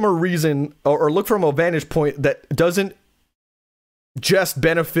 look from a reason, or look from a vantage point that doesn't just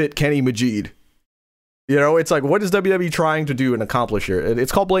benefit Kenny Majid. It's like, what is WWE trying to do and accomplish here?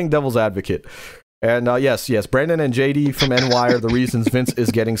 It's called playing devil's advocate. And yes, Brandon and JD from NY are the reasons Vince is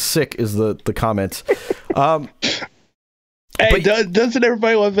getting sick, is the comments. Hey, doesn't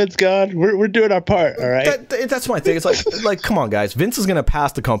everybody want Vince gone? We're doing our part, all right? That's my thing. It's like, come on, guys. Vince is going to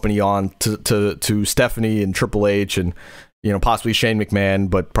pass the company on to Stephanie and Triple H and, possibly Shane McMahon,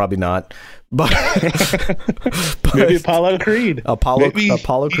 but probably not. But maybe Apollo Creed. Apollo Creed.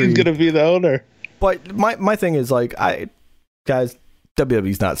 He's going to be the owner. But my thing is, like, guys,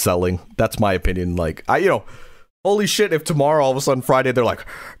 WWE's not selling. That's my opinion. Like, holy shit, if tomorrow, all of a sudden, Friday, they're like,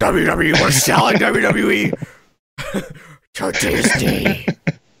 WWE, we're selling WWE to Disney.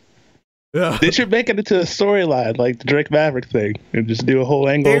 Yeah. They should make it into a storyline, like the Drake Maverick thing, and just do a whole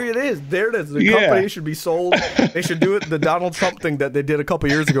angle. There it is. The company should be sold. They should do it the Donald Trump thing that they did a couple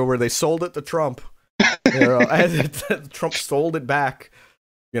years ago, where they sold it to Trump. And Trump sold it back,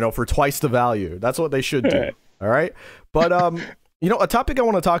 for twice the value. That's what they should do. All right. But, a topic I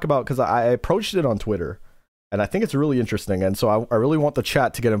want to talk about, because I approached it on Twitter, and I think it's really interesting, and so I really want the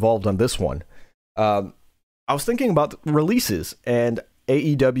chat to get involved on this one. I was thinking about releases, and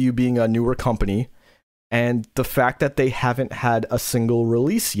AEW being a newer company, and the fact that they haven't had a single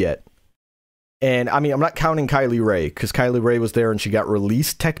release yet. And, I mean, I'm not counting Kylie Ray, because Kylie Ray was there and she got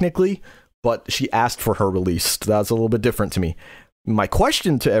released, technically, but she asked for her release. That's a little bit different to me. My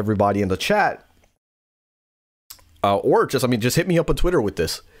question to everybody in the chat... or just hit me up on Twitter with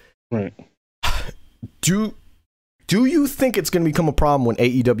this. Right. Do you think it's going to become a problem when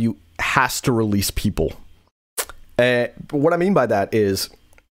AEW has to release people? What I mean by that is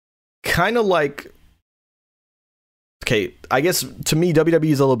kind of like, okay, I guess to me, WWE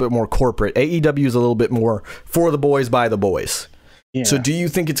is a little bit more corporate. AEW is a little bit more for the boys, by the boys. Yeah. So do you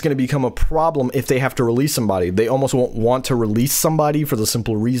think it's going to become a problem if they have to release somebody? They almost won't want to release somebody for the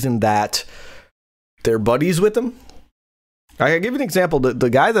simple reason that they're buddies with them? I can give you an example.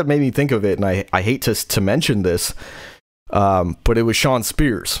 The guy that made me think of it, and I hate to mention this, but it was Shawn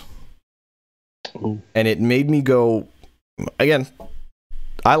Spears. Ooh. And it made me go, again,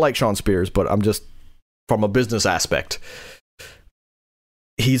 I like Shawn Spears, but I'm just, from a business aspect,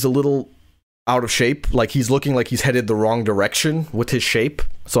 he's a little out of shape. Like, he's looking like he's headed the wrong direction with his shape.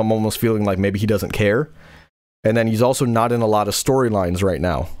 So I'm almost feeling like maybe he doesn't care. And then he's also not in a lot of storylines right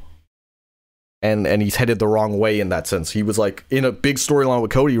now. And he's headed the wrong way in that sense. He was like in a big storyline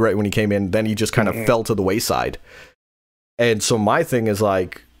with Cody right when he came in. Then he just kind of fell to the wayside. And so my thing is,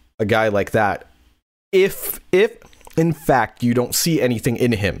 like, a guy like that, if in fact you don't see anything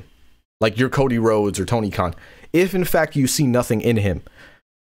in him, like you're Cody Rhodes or Tony Khan, if in fact you see nothing in him,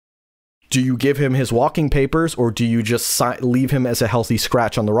 Do you give him his walking papers, or do you just leave him as a healthy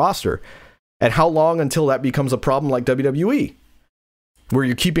scratch on the roster? And how long until that becomes a problem like WWE, where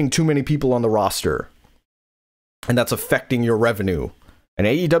you're keeping too many people on the roster and that's affecting your revenue? And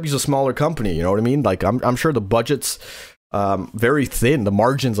AEW is a smaller company, you know what I mean? Like, I'm sure the budget's very thin. The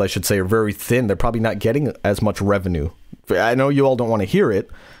margins, I should say, are very thin. They're probably not getting as much revenue. I know you all don't want to hear it,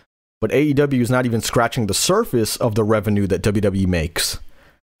 but AEW is not even scratching the surface of the revenue that WWE makes.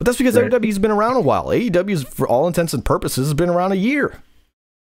 But that's because WWE's been around a while. AEW's, for all intents and purposes, has been around a year.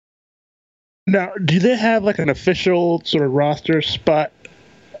 Now, do they have like an official sort of roster spot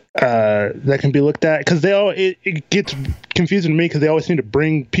that can be looked at? Because it gets confusing to me because they always seem to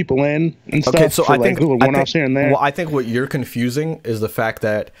bring people in and stuff. Okay, so I think one-offs here and there. Well, I think what you're confusing is the fact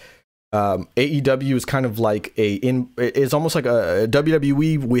that AEW is kind of like it's almost like a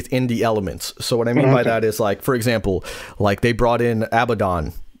WWE with indie elements. So what I mean by that is, like, for example, like they brought in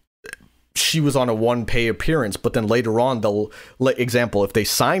Abaddon. She was on a one-pay appearance, but then later on, example, if they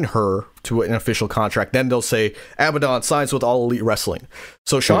sign her to an official contract, then they'll say Abaddon signs with All Elite Wrestling.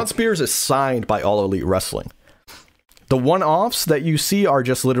 So Shawn Spears is signed by All Elite Wrestling. The one-offs that you see are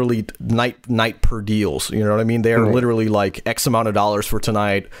just literally night per deals. You know what I mean? They're literally like X amount of dollars for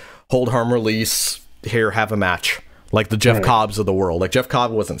tonight, hold harm release, here, have a match. Like the Jeff Cobbs of the world. Like Jeff Cobb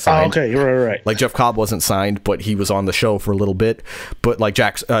wasn't signed. Oh, okay, you're right. Like Jeff Cobb wasn't signed, but he was on the show for a little bit. But like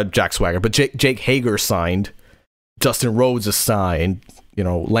Jack Swagger, but Jake Hager signed. Justin Rhodes is signed. You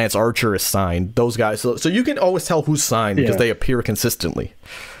know, Lance Archer is signed. Those guys. So you can always tell who's signed because they appear consistently.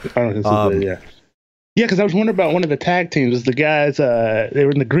 Yeah, because I was wondering about one of the tag teams. Was the guys? They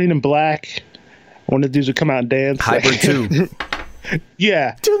were in the green and black. One of the dudes would come out and dance. Hybrid 2.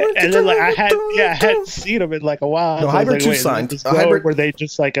 Yeah, and then like I hadn't seen them in like a while. No, Hybrid 2 signed. Were they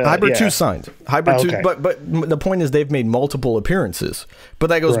just like Hybrid 2 signed? Hybrid 2, but the point is they've made multiple appearances. But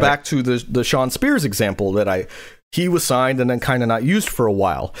that goes back to the Shawn Spears example that he was signed and then kind of not used for a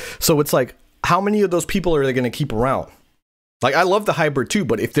while. So it's like, how many of those people are they going to keep around? Like, I love the Hybrid 2,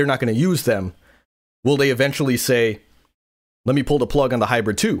 but if they're not going to use them, will they eventually say, "Let me pull the plug on the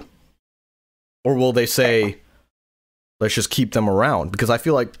Hybrid 2," or will they say, "Let's just keep them around"? Because I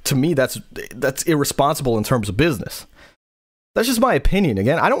feel like, to me, that's irresponsible in terms of business. That's just my opinion.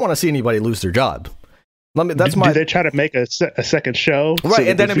 Again, I don't want to see anybody lose their job. Do they try to make a second show? Right, so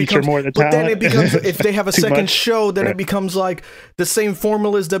and then it becomes more the talent? Then it becomes, if they have a second show, then it becomes like the same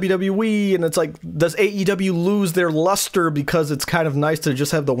formula as WWE, and it's like, does AEW lose their luster because it's kind of nice to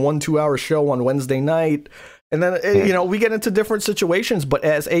just have the 1-2 hour show on Wednesday night? And then, you know, we get into different situations, but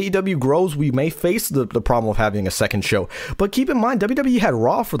as AEW grows, we may face the problem of having a second show. But keep in mind, WWE had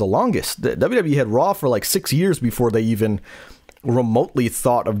Raw for the longest. WWE had Raw for like 6 years before they even remotely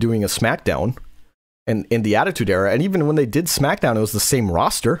thought of doing a SmackDown and in the Attitude Era. And even when they did SmackDown, it was the same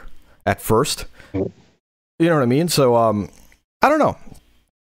roster at first. You know what I mean? So, I don't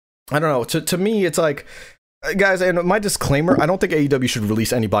know. To me, it's like, guys, and my disclaimer, I don't think AEW should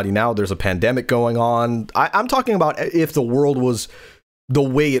release anybody now. There's a pandemic going on. I'm talking about if the world was the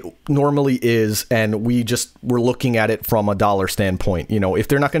way it normally is and we just were looking at it from a dollar standpoint. You know, if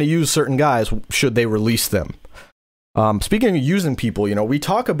they're not going to use certain guys, should they release them? Speaking of using people, you know, we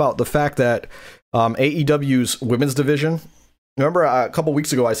talk about the fact that AEW's women's division, remember a couple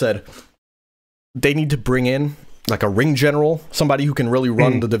weeks ago I said they need to bring in like a ring general, somebody who can really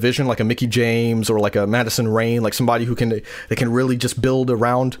run the division, like a Mickie James or like a Madison Rayne, like somebody who can really just build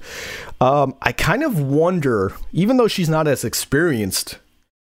around. I kind of wonder, even though she's not as experienced,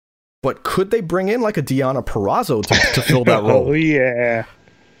 but could they bring in like a Deonna Purrazzo to fill that role? Oh yeah.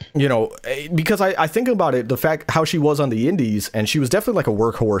 You know, because I think about it, the fact how she was on the indies, and she was definitely like a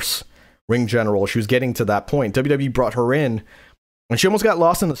workhorse ring general. She was getting to that point. WWE brought her in, and she almost got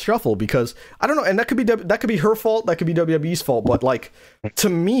lost in the shuffle because, I don't know, and that could be her fault, that could be WWE's fault, but like, to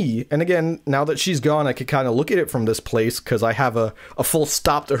me, and again, now that she's gone, I could kind of look at it from this place because I have a full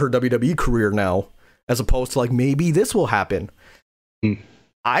stop to her WWE career now, as opposed to like, maybe this will happen.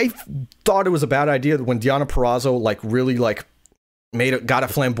 I thought it was a bad idea when Deonna Purrazzo like really like got a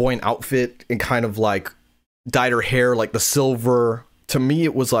flamboyant outfit and kind of like dyed her hair like the silver. To me,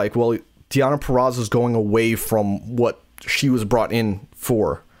 it was like, well, Deonna Purrazzo's going away from what she was brought in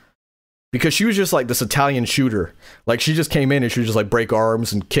for, because she was just like this Italian shooter. Like, she just came in and she was just like break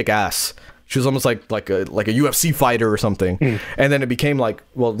arms and kick ass. She was almost like a UFC fighter or something. And then it became like,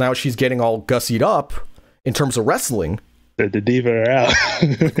 well, now she's getting all gussied up in terms of wrestling. The diva are out.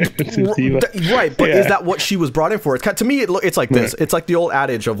 Right, but is that what she was brought in for? To me, it's like this. It's like the old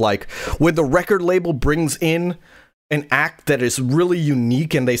adage of like, when the record label brings in an act that is really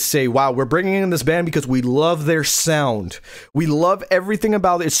unique and they say, wow, we're bringing in this band because we love their sound. We love everything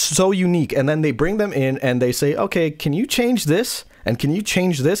about it. It's so unique. And then they bring them in and they say, okay, can you change this? And can you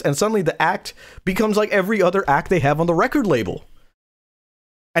change this? And suddenly the act becomes like every other act they have on the record label.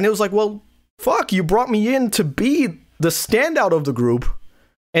 And it was like, well, fuck, you brought me in to be the standout of the group.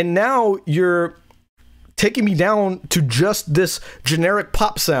 And now you're taking me down to just this generic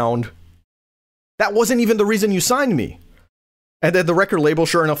pop sound. That wasn't even the reason you signed me. And then the record label,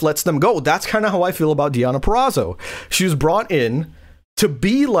 sure enough, lets them go. That's kind of how I feel about Deonna Purrazzo. She was brought in to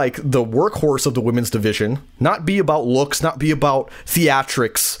be like the workhorse of the women's division, not be about looks, not be about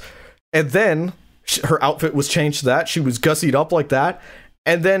theatrics. And then her outfit was changed to that. She was gussied up like that.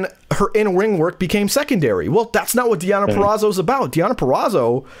 And then her in-ring work became secondary. Well, that's not what Deonna Purrazzo is about. Deonna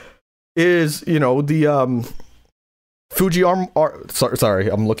Purrazzo is, you know, the Fuji sorry,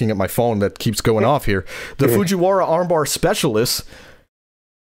 I'm looking at my phone that keeps going off here. The Fujiwara armbar specialist.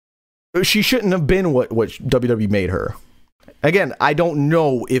 She shouldn't have been what WWE made her. Again, I don't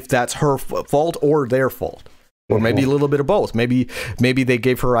know if that's her fault or their fault. Or maybe a little bit of both. Maybe they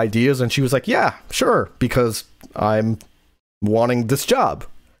gave her ideas and she was like, yeah, sure, because I'm wanting this job.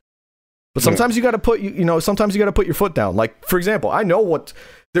 But sometimes you got to put sometimes you got to put your foot down. Like, for example, I know what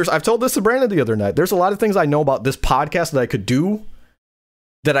I've told this to Brandon the other night. There's a lot of things I know about this podcast that I could do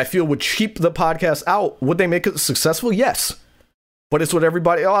that I feel would cheap the podcast out. Would they make it successful? Yes. But it's what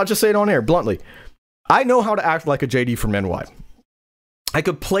everybody, I'll just say it on air bluntly. I know how to act like a JD from NY. I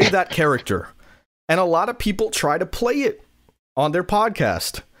could play that character. And a lot of people try to play it on their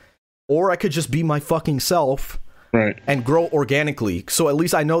podcast. Or I could just be my fucking self. Right. And grow organically. So at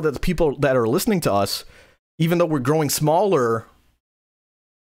least I know that the people that are listening to us, even though we're growing smaller,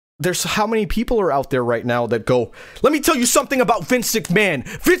 there's how many people are out there right now that go, let me tell you something about Vince McMahon.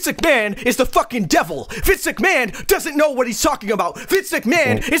 Vince McMahon is the fucking devil. Vince McMahon doesn't know what he's talking about. Vince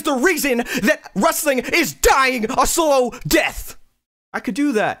McMahon is the reason that wrestling is dying a slow death. I could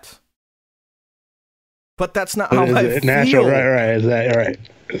do that. But that's not how I feel. Natural, right. Is that right?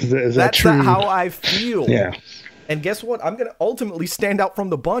 Is that true? That's not how I feel. Yeah. And guess what? I'm going to ultimately stand out from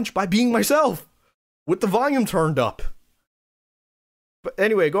the bunch by being myself with the volume turned up. But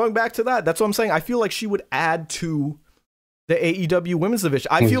anyway, going back to that's what I'm saying. I feel like she would add to the AEW women's division.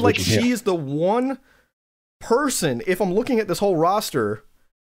 I feel like she is the one person, if I'm looking at this whole roster,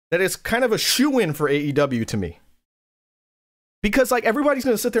 that is kind of a shoo-in for AEW to me. Because like everybody's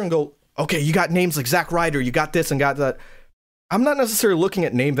going to sit there and go, okay, you got names like Zack Ryder, you got this and got that. I'm not necessarily looking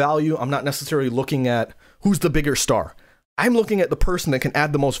at name value. I'm not necessarily looking at who's the bigger star. I'm looking at the person that can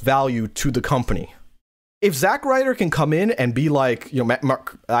add the most value to the company. If Zack Ryder can come in and be like, you know,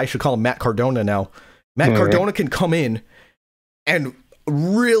 I should call him Matt Cardona now. Matt Cardona can come in and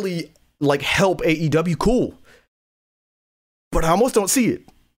really like help AEW, cool. But I almost don't see it.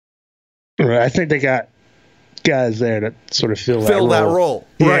 Right. I think they got guys there that sort of fill that role.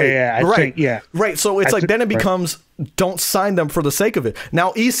 Right. I think. Right. So it's like then it becomes don't sign them for the sake of it.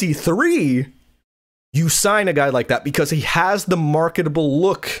 Now EC3, you sign a guy like that because he has the marketable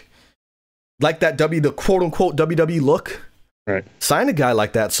look, like that the quote unquote WWE look. Right. Sign a guy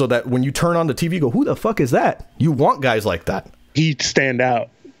like that so that when you turn on the TV, you go, who the fuck is that? You want guys like that. He'd stand out.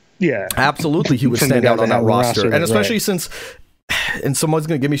 Yeah. Absolutely, he would stand out on that roster. And especially since, and someone's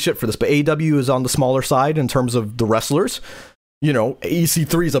going to give me shit for this, but AEW is on the smaller side in terms of the wrestlers. You know,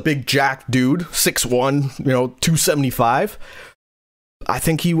 EC3 is a big jack dude, 6'1", 275. I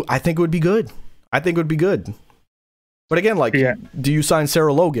think it would be good. But again, like, do you sign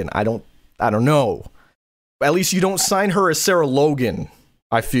Sarah Logan? I don't know. At least you don't sign her as Sarah Logan.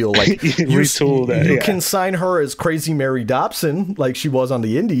 I feel like you can sign her as Crazy Mary Dobson, like she was on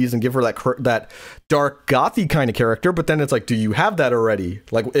the Indies, and give her that dark gothy kind of character. But then it's like, do you have that already?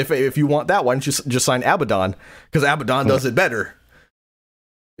 Like, if you want that, why don't you just sign Abaddon? Because Abaddon does it better.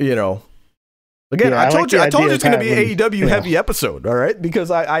 You know. Again, I told you it's going to be an AEW heavy episode, all right?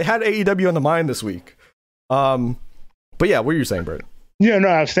 Because I had AEW on the mind this week. But yeah, what are you saying, Brett? Yeah, no,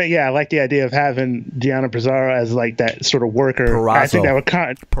 I was saying, I like the idea of having Deonna Purrazzo as like that sort of worker. I think that would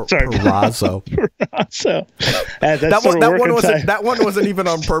Purrazzo. Purrazzo. That one wasn't even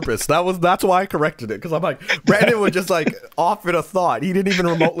on purpose. That's why I corrected it, because I'm like, Brandon was just like off in a thought. He didn't even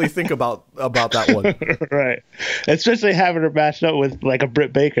remotely think about that one. Right. Especially having her matched up with like a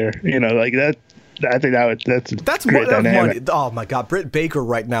Britt Baker, like that. I think that's great dynamic. Money. Oh my God, Britt Baker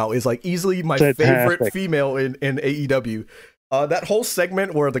right now is like easily my favorite female in AEW. That whole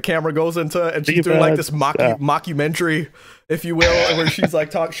segment where the camera goes into and she's doing like this mockumentary, if you will, where she's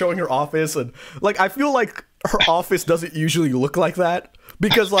like showing her office, and like I feel like her office doesn't usually look like that,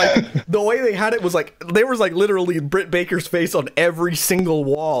 because like the way they had it was like there was like literally Britt Baker's face on every single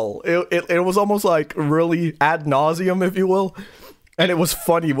wall. It was almost like really ad nauseum, if you will. And it was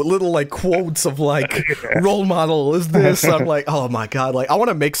funny with little like quotes of like role model is this. I'm like, oh my god, like I want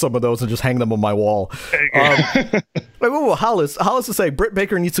to make some of those and just hang them on my wall. Hollis is saying Britt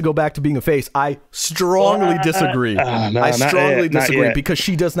Baker needs to go back to being a face. I strongly disagree. I strongly disagree because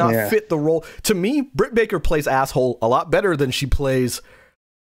she does not fit the role. To me, Britt Baker plays asshole a lot better than she plays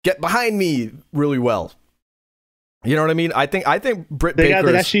get behind me really well. You know what I mean? I think Britt Baker.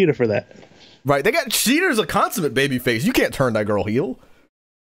 They got Sheeta for that. Right, they got Sheeta's a consummate babyface. You can't turn that girl heel.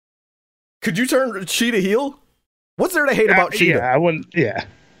 Could you turn Sheeta heel? What's there to hate about Sheeta? Yeah, I wouldn't. Yeah,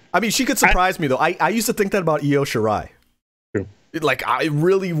 I mean, she could surprise me though. I used to think that about Io Shirai. True. Like I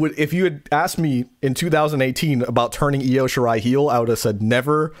really would. If you had asked me in 2018 about turning Io Shirai heel, I would have said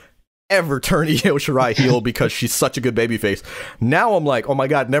never, ever turn Io Shirai heel because she's such a good babyface. Now I'm like, oh my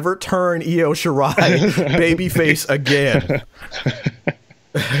god, never turn Io Shirai babyface again.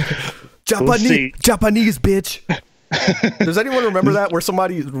 Japanese bitch. Does anyone remember that where some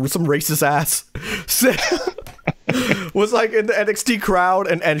racist ass said, was like in the NXT crowd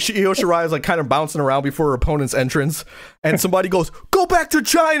and Io Shirai is like kind of bouncing around before her opponent's entrance and somebody goes, go back to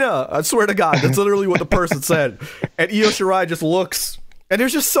China. I swear to God, that's literally what the person said. And Io Shirai just looks, and it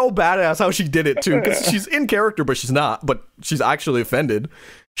was just so badass how she did it too, because she's in character but she's not, but she's actually offended.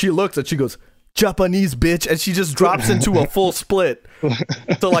 She looks and she goes, Japanese bitch, and she just drops into a full split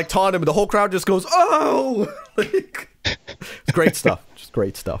to like taunt him, and the whole crowd just goes, oh. Like, it's great stuff, just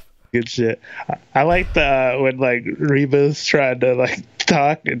great stuff. Good shit. I like the when like Reba's trying to like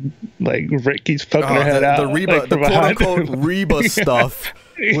talk and like Rick keeps poking her head out. The Reba, like, the quote unquote Reba stuff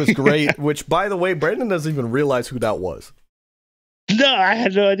was great, which by the way, Brandon doesn't even realize who that was. No, I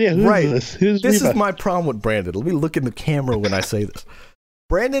had no idea. Who's this Reba? Is my problem with Brandon. Let me look in the camera when I say this.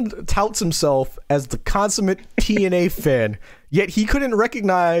 Brandon touts himself as the consummate TNA fan, yet he couldn't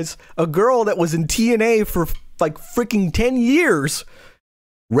recognize a girl that was in TNA for like freaking 10 years.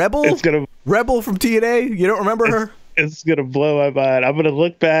 Rebel from TNA? You don't remember her? It's going to blow my mind. I'm going to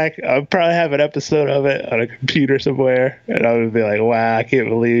look back. I'll probably have an episode of it on a computer somewhere, and I'm going to be like, wow, I can't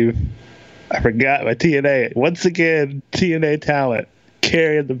believe I forgot my TNA. Once again, TNA talent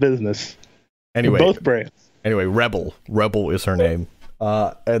carrying the business. Anyway, both brands. Anyway, Rebel is her name.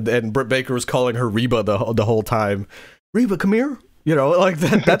 And Britt Baker was calling her Reba the whole time. Reba, come here. You know, like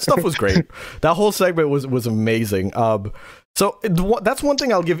that stuff was great. That whole segment was amazing. So that's one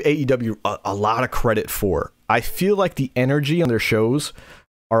thing I'll give AEW a lot of credit for. I feel like the energy on their shows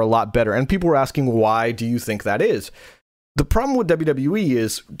are a lot better. And people were asking, why do you think that is? The problem with WWE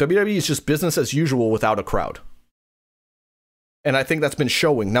is just business as usual without a crowd. And I think that's been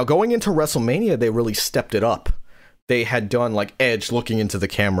showing. Now, going into WrestleMania, they really stepped it up. They had done like Edge looking into the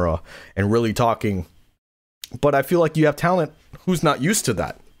camera and really talking. But I feel like you have talent who's not used to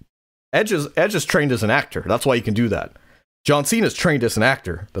that. Edge is trained as an actor. That's why you can do that. John Cena's trained as an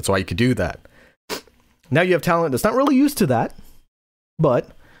actor. That's why you can do that. Now you have talent that's not really used to that, but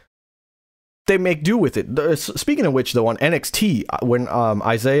they make do with it. Speaking of which, though, on NXT, when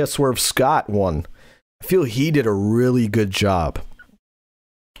Isaiah Swerve Scott won, I feel he did a really good job.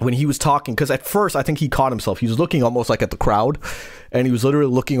 When he was talking, because at first I think he caught himself. He was looking almost like at the crowd, and he was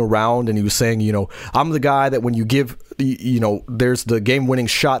literally looking around, and he was saying, you know, I'm the guy that when you give, you know, there's the game-winning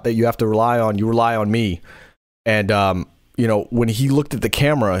shot that you have to rely on, you rely on me. And, you know, when he looked at the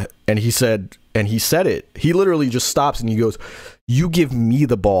camera and he said it, he literally just stops and he goes, you give me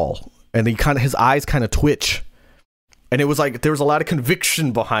the ball. And his eyes kind of twitch. And it was like, there was a lot of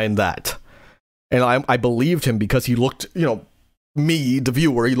conviction behind that. And I believed him because he looked, you know, me, the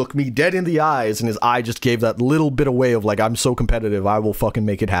viewer, he looked me dead in the eyes, and his eye just gave that little bit away of like, I'm so competitive, I will fucking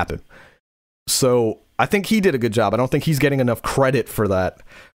make it happen. So I think he did a good job. I don't think he's getting enough credit for that.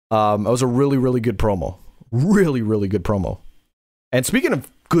 It was a really, really good promo. Really, really good promo. And speaking of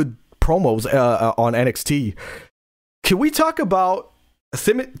good promos on NXT, can we talk about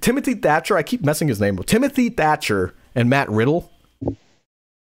Timothy Thatcher? I keep messing his name up. Timothy Thatcher and Matt Riddle.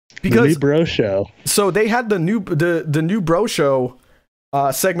 Because the new Bro Show. So they had the new Bro Show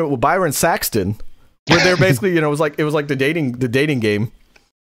segment with Byron Saxton, where they're basically, you know, it was like the dating game,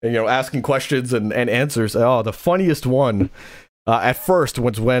 and, you know, asking questions and answers. Oh, the funniest one at first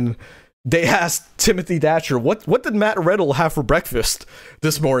was when they asked Timothy Thatcher, what did Matt Riddle have for breakfast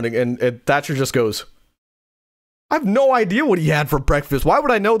this morning? And Thatcher just goes, I have no idea what he had for breakfast. Why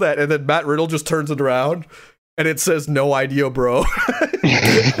would I know that? And then Matt Riddle just turns it around and it says, no idea, bro.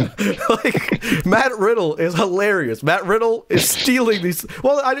 Like, Matt Riddle is hilarious. Matt Riddle is stealing these.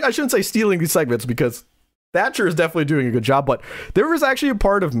 Well, I shouldn't say stealing these segments because Thatcher is definitely doing a good job, but there is actually a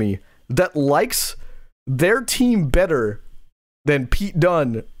part of me that likes their team better than Pete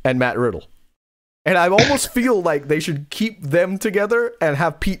Dunne and Matt Riddle. And I almost feel like they should keep them together and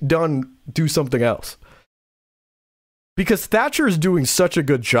have Pete Dunne do something else. Because Thatcher is doing such a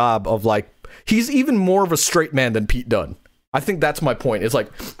good job of, like, he's even more of a straight man than Pete Dunne. I think that's my point. It's like,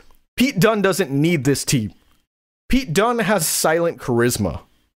 Pete Dunne doesn't need this team. Pete Dunne has silent charisma.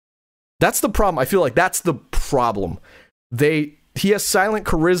 That's the problem. I feel like that's the problem. He has silent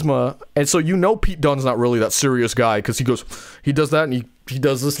charisma, and so Pete Dunne's not really that serious guy, because he does that, and he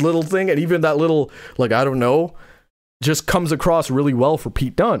does this little thing, and even that little, like, I don't know, just comes across really well for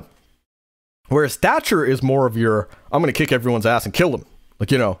Pete Dunne. Whereas Thatcher is more of your, I'm going to kick everyone's ass and kill them, like,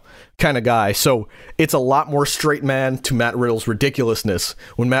 kind of guy. So it's a lot more straight man to Matt Riddle's ridiculousness.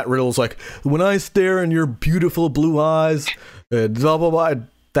 When Matt Riddle's like, when I stare in your beautiful blue eyes, blah, blah, blah, and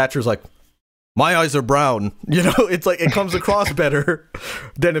Thatcher's like, my eyes are brown. It's like, it comes across better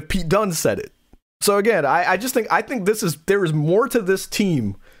than if Pete Dunne said it. So again, I think there is more to this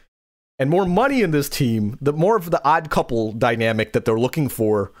team and more money in this team, more of the odd couple dynamic that they're looking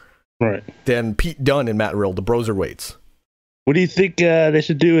for, right, than Pete Dunne and Matt Riddle, the Broserweights. What do you think they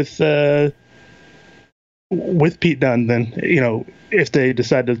should do with Pete Dunne then? If they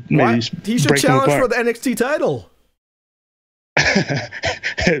decide to maybe he should challenge for the NXT title.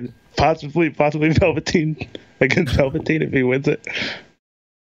 possibly Velveteen against Velveteen if he wins it.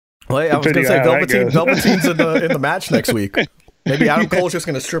 Well, I was gonna say Velveteen's in the match next week. Maybe Adam Cole's just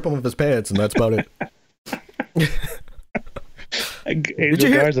gonna strip him of his pants, and that's about it.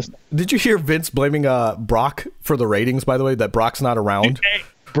 Did you hear Vince blaming Brock for the ratings, by the way, that Brock's not around? Hey,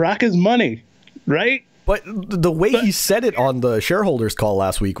 Brock is money, right? But the way he said it on the shareholders call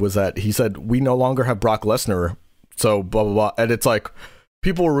last week was that he said, we no longer have Brock Lesnar, so blah, blah, blah. And it's like,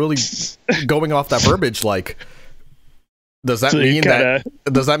 people were really going off that verbiage, like, does that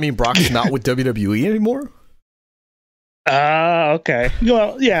mean Brock's not with WWE anymore? Okay.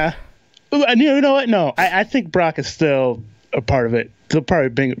 Well, yeah. You know what? No, I think Brock is still a part of it. They'll probably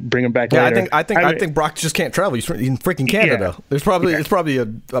bring him back later. I think Brock just can't travel. He's in freaking Canada. Yeah. It's probably a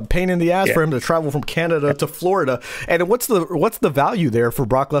pain in the ass for him to travel from Canada to Florida. And what's the value there for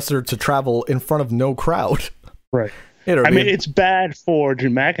Brock Lesnar to travel in front of no crowd? Right. I mean, it's bad for Drew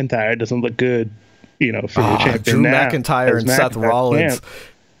McIntyre. It doesn't look good, for the champion Drew McIntyre and Seth Rollins.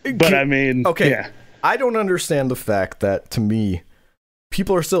 But I mean, okay. Yeah. I don't understand the fact that, to me,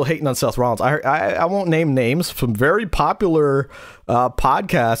 people are still hating on Seth Rollins. I won't name names. Some very popular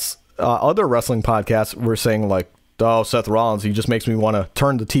podcasts, other wrestling podcasts, were saying, like, oh, Seth Rollins, he just makes me want to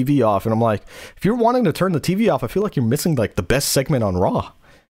turn the TV off. And I'm like, if you're wanting to turn the TV off, I feel like you're missing, like, the best segment on Raw.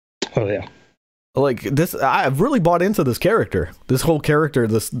 Oh, yeah. Like, I've really bought into this character. This whole character,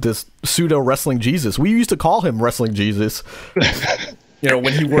 this pseudo wrestling Jesus. We used to call him Wrestling Jesus.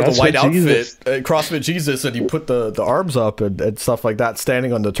 When he wore the white outfit, CrossFit Jesus, and he put the arms up and stuff like that,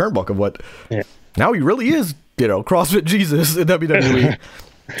 standing on the turnbuckle. But now he really is, CrossFit Jesus in WWE.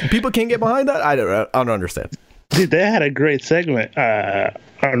 People can't get behind that. I don't understand. Dude, they had a great segment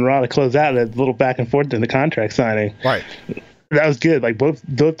on Raw to close out, a little back and forth in the contract signing. Right. That was good. Like, both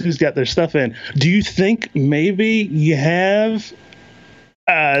dudes got their stuff in. Do you think maybe you have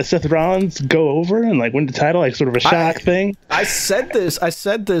Seth Rollins go over and, like, win the title, like, sort of a shock thing? I said this.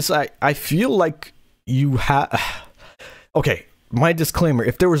 I feel like you have... Okay, my disclaimer.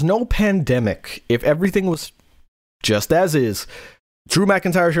 If there was no pandemic, if everything was just as is, Drew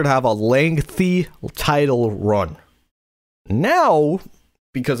McIntyre should have a lengthy title run. Now,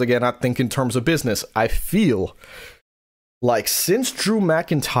 because, again, I think in terms of business, I feel like since Drew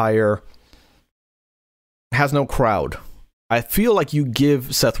McIntyre has no crowd, I feel like you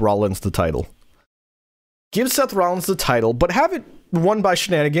give Seth Rollins the title. Give Seth Rollins the title, but have it won by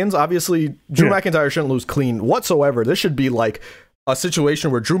shenanigans. Obviously, Drew McIntyre shouldn't lose clean whatsoever. This should be like a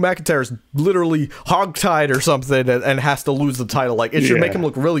situation where Drew McIntyre is literally hogtied or something and has to lose the title. Like, it should make him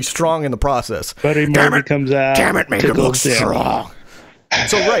look really strong in the process. Buddy Murphy comes out. Damn it, make him look strong.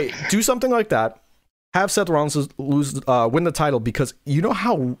 So, right, do something like that. Have Seth Rollins win the title, because you know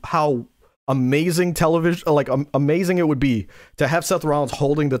how amazing television, like amazing it would be to have Seth Rollins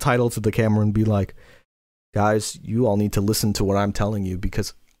holding the title to the camera and be like, guys, you all need to listen to what I'm telling you,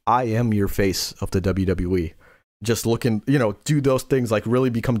 because I am your face of the WWE. Just looking, do those things, like really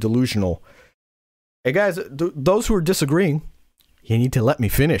become delusional. Hey guys, those who are disagreeing, you need to let me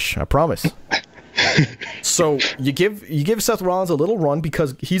finish. I promise. So you give Seth Rollins a little run,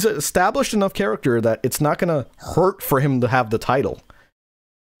 because he's an established enough character that it's not going to hurt for him to have the title.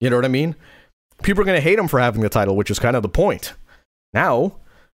 You know what I mean? People are going to hate him for having the title, which is kind of the point. Now,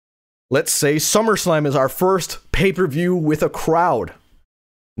 let's say SummerSlam is our first pay-per-view with a crowd.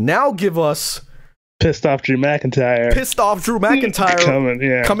 Now give us Pissed off Drew McIntyre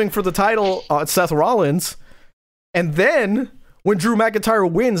coming for the title, Seth Rollins. And then when Drew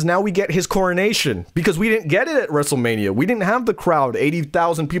McIntyre wins, now we get his coronation, because we didn't get it at WrestleMania. We didn't have the crowd,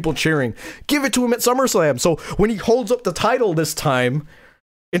 80,000 people cheering. Give it to him at SummerSlam. So when he holds up the title this time,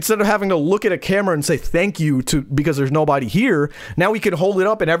 instead of having to look at a camera and say thank you because there's nobody here, now we can hold it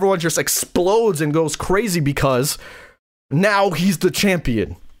up and everyone just explodes and goes crazy because now he's the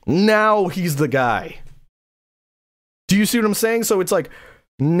champion. Now he's the guy. Do you see what I'm saying? So it's like,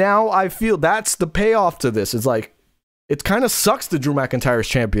 now I feel that's the payoff to this. It's like, it kind of sucks that Drew McIntyre's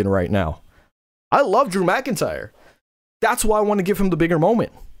champion right now. I love Drew McIntyre. That's why I want to give him the bigger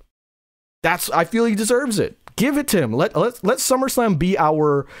moment. I feel he deserves it. Give it to him. Let SummerSlam be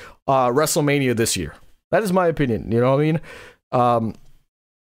our WrestleMania this year. That is my opinion. You know what I mean?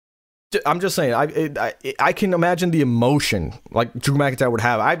 I'm just saying, I can imagine the emotion like Drew McIntyre would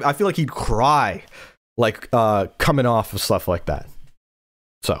have. I feel like he'd cry, like coming off of stuff like that.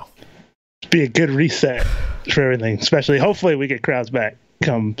 So, be a good reset for everything. Especially, hopefully, we get crowds back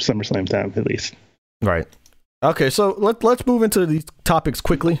come SummerSlam time at least. Right. Okay. So let's move into these topics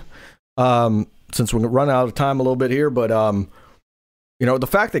quickly, since we're running out of time a little bit here. But you know, the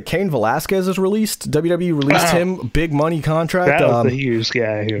fact that Cain Velasquez is released, WWE released him, big money contract. That was a huge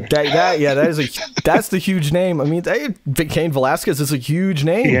guy here. That's the huge name. I mean, Cain Velasquez is a huge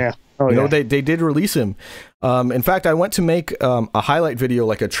name. Yeah. You know, they did release him. In fact, I went to make a highlight video,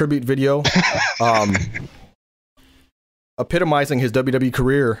 like a tribute video, epitomizing his WWE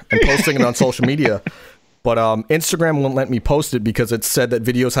career and posting it on social media. But Instagram won't let me post it because it said that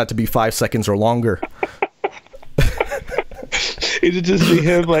videos had to be 5 seconds or longer. It'd just be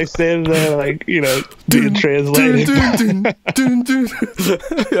him like standing there, like, you know, being translated.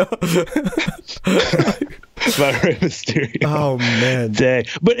 By Rey Mysterio. Oh man, dang!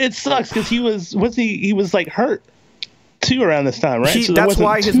 But it sucks because he was like hurt too around this time, right? That's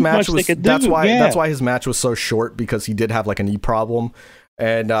why his match was. That's why his match was so short, because he did have like a knee problem,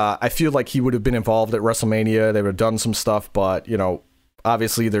 and I feel like he would have been involved at WrestleMania. They would have done some stuff, but you know,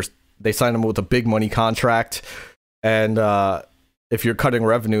 obviously they signed him with a big money contract, and if you're cutting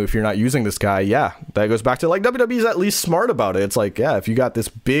revenue, if you're not using this guy, yeah, that goes back to like WWE's at least smart about it. It's like, yeah, if you got this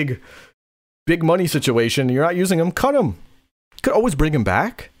big money situation, you're not using him, cut him. You could always bring him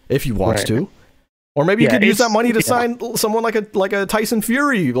back if you want to, or maybe you could use that money to sign someone like a Tyson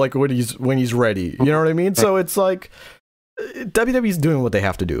Fury, like when he's ready. You know what I mean? So it's like WWE's doing what they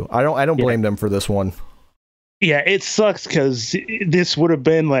have to do. I don't blame them for this one. Yeah, it sucks because this would have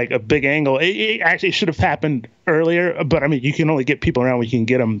been like a big angle. It actually should have happened earlier, but I mean, you can only get people around when you can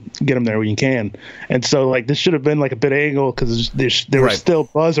get them there when you can. And so, like, this should have been like a big angle because there was still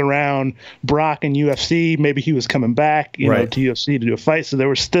buzz around Brock and UFC. Maybe he was coming back, you know, to UFC to do a fight. So there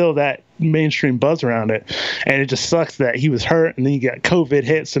was still that mainstream buzz around it. And it just sucks that he was hurt and then you got COVID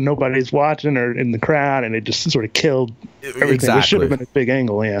hit, so nobody's watching or in the crowd, and it just sort of killed everything. Exactly. It should have been a big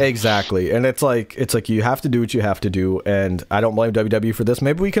angle, yeah. Exactly. And it's like you have to do what you have to do, and I don't blame WWE for this.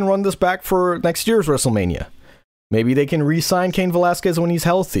 Maybe we can run this back for next year's WrestleMania. Maybe they can re-sign Cain Velasquez when he's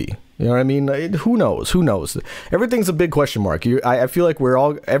healthy. You know what I mean? Who knows? Everything's a big question mark. I feel like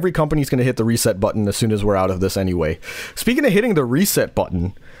every company's going to hit the reset button as soon as we're out of this anyway. Speaking of hitting the reset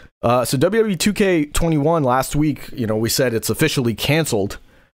button, so WWE 2K21 last week, you know, we said it's officially canceled.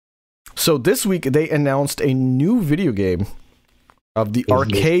 So this week they announced a new video game of the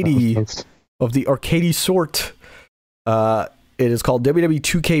arcadey sort. It is called WWE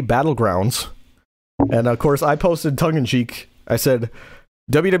 2K Battlegrounds. And of course, I posted tongue-in-cheek. I said,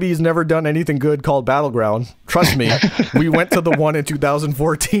 WWE's never done anything good called Battleground. Trust me, we went to the one in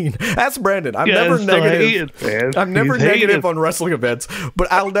 2014. That's Brandon. I'm never negative. I'm never negative on wrestling events,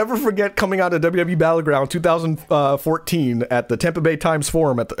 but I'll never forget coming out of WWE Battleground 2014 at the Tampa Bay Times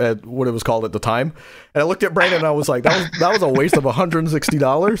Forum at what it was called at the time. And I looked at Brandon and I was like, that was a waste of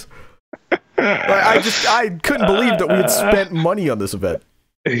 $160. I couldn't believe that we had spent money on this event.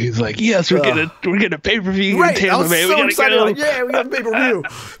 He's like, yes, we're getting a pay-per-view. Right, I was so excited. Like, yeah, we got a pay-per-view.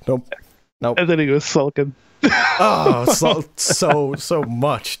 Nope. And then he was sulking. Oh, so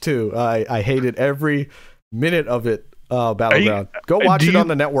much too. I hated every minute of it. Battleground. Go watch it on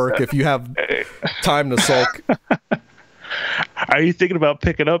the network if you have time to sulk. Are you thinking about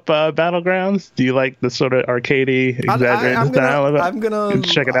picking up Battlegrounds? Do you like the sort of arcadey, exaggerated style of it? I'm gonna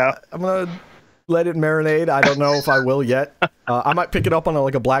check it out. I'm gonna let it marinate. I don't know if I will yet. I might pick it up on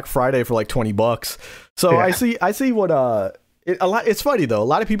a Black Friday for like $20. So yeah. I see what it's funny though. A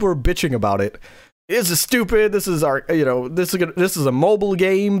lot of people are bitching about it. this is stupid. This is our, this is a mobile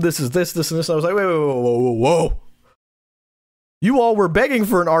game. This is this, and this. I was like, whoa. You all were begging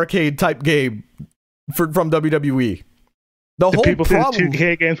for an arcade type game from WWE. People think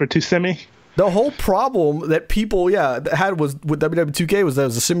 2K games were too semi. The whole problem that people, had was with WWE 2K was that it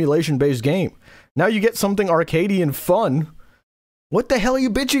was a simulation-based game. Now you get something arcadey and fun. What the hell are you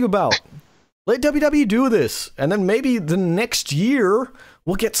bitching about? Let WWE do this, and then maybe the next year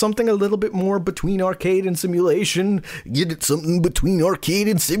we'll get something a little bit more between arcade and simulation. Get it something between arcade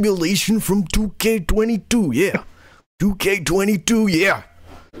and simulation from 2K22, yeah. 2K22, yeah.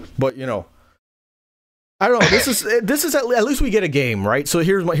 But I don't know. This is at least we get a game, right? So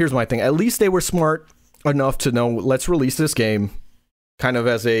here's my thing. At least they were smart enough to know, let's release this game, kind of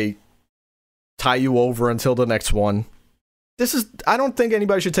as a tie you over until the next one. I don't think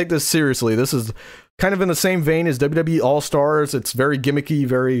anybody should take this seriously. This is kind of in the same vein as WWE All-Stars. It's very gimmicky,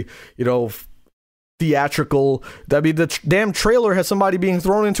 very, theatrical. I mean, the damn trailer has somebody being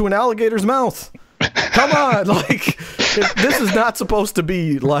thrown into an alligator's mouth. Come on, this is not supposed to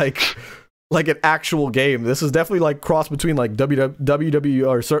be like an actual game. This is definitely like cross between like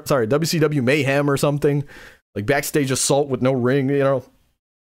WCW Mayhem or something, like backstage assault with no ring, and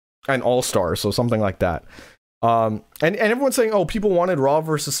All-Star, so something like that. And everyone's saying, oh, people wanted Raw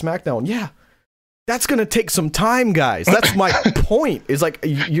versus SmackDown. Yeah, that's gonna take some time, guys. That's my point. Is like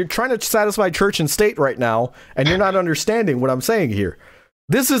you're trying to satisfy church and state right now, and you're not understanding what I'm saying here.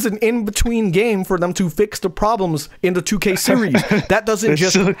 This is an in-between game for them to fix the problems in the 2K series. That doesn't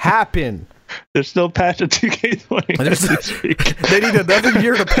just happen. They're still patching 2K20. They need another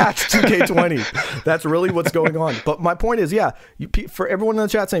year to patch 2K20. That's really what's going on. But my point is, for everyone in the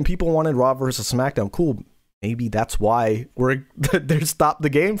chat saying people wanted Raw versus SmackDown, cool. Maybe that's why they stopped the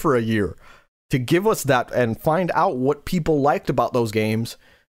game for a year, to give us that and find out what people liked about those games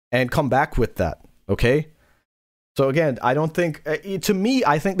and come back with that. Okay? So again, I don't think, to me,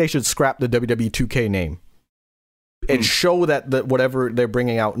 I think they should scrap the WWE 2K name and show that whatever they're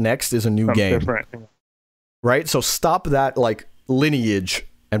bringing out next is a new game. Different. Right? So stop that like lineage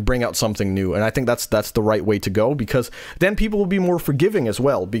and bring out something new. And I think that's the right way to go, because then people will be more forgiving as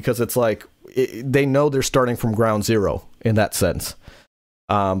well, because it's like they know they're starting from ground zero in that sense.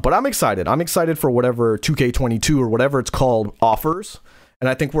 But I'm excited. I'm excited for whatever 2K22 or whatever it's called offers. And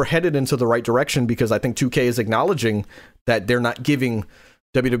I think we're headed into the right direction, because I think 2K is acknowledging that they're not giving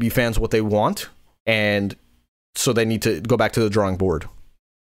WWE fans what they want, and so they need to go back to the drawing board.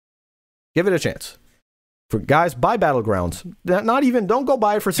 Give it a chance. For guys, buy Battlegrounds. Don't go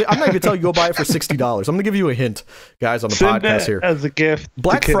buy it for. I'm not even telling you go buy it for $60. I'm gonna give you a hint, guys, on the podcast here. As a gift.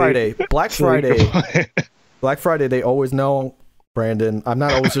 Black Friday. They always know, Brandon. I'm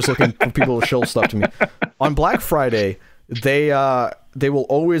not always just looking for people to show stuff to me. On Black Friday, they will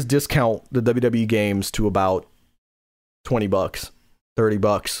always discount the WWE games to about $20,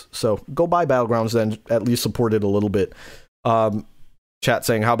 $30. So go buy Battlegrounds, then at least support it a little bit. Chat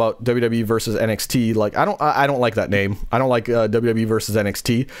saying, how about WWE versus NXT? Like, I don't like that name. I don't like WWE versus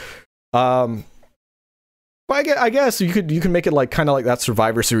NXT. But I guess you can make it like kind of like that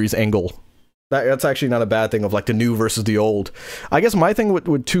Survivor Series angle. That's actually not a bad thing, of like the new versus the old. I guess my thing with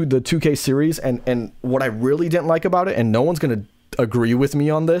the 2K series and what I really didn't like about it, and no one's going to agree with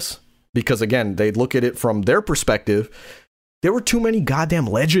me on this, because again, they look at it from their perspective, there were too many goddamn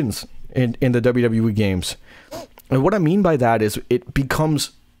legends in the WWE games. And what I mean by that is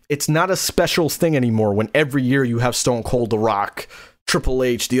it's not a special thing anymore when every year you have Stone Cold, The Rock, Triple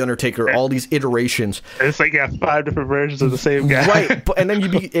H, The Undertaker, all these iterations. It's like you have 5 different versions of the same guy. Right, and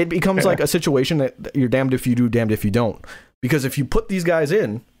then it becomes like a situation that you're damned if you do, damned if you don't. Because if you put these guys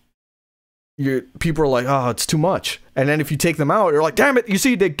in, people are like, oh, it's too much. And then if you take them out, you're like, damn it, you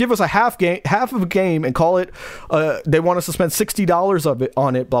see, they give us a half of a game and call it, they want us to spend $60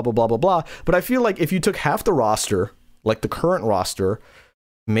 on it, blah, blah, blah, blah, blah. But I feel like if you took half the roster, like the current roster,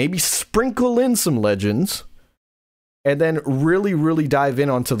 maybe sprinkle in some legends, and then really, really dive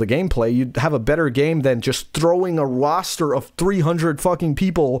in onto the gameplay, you'd have a better game than just throwing a roster of 300 fucking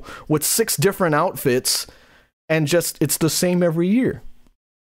people with 6 different outfits, and just, it's the same every year.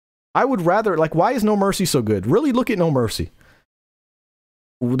 I would rather, like, why is No Mercy so good? Really look at No Mercy.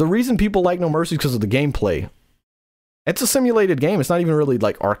 The reason people like No Mercy is because of the gameplay. It's a simulated game. It's not even really,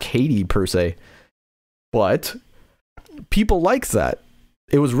 like, arcadey per se. But people like that.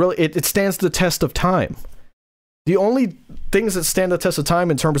 It was really, it stands the test of time. The only things that stand the test of time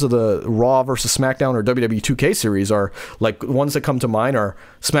in terms of the Raw versus SmackDown or WWE 2K series are, like, ones that come to mind are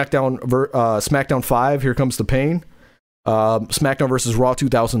SmackDown 5, Here Comes the Pain. SmackDown vs. Raw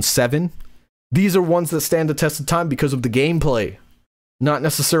 2007. These are ones that stand the test of time because of the gameplay, not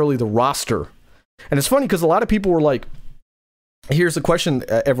necessarily the roster. And it's funny because a lot of people were like, here's the question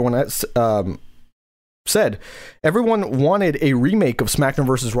everyone has, said. Everyone wanted a remake of SmackDown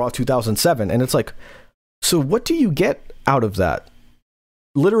vs. Raw 2007. And it's like, so what do you get out of that?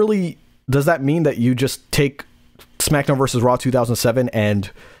 Literally, does that mean that you just take SmackDown vs. Raw 2007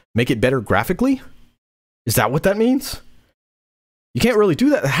 and make it better graphically? Is that what that means? You can't really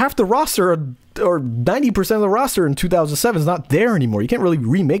do that. Half the roster, or 90% of the roster in 2007 is not there anymore. You can't really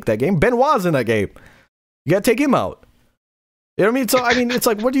remake that game. Benoit's in that game. You gotta take him out. You know what I mean? So, I mean, it's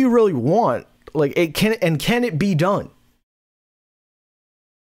like, what do you really want? Like, can it be done?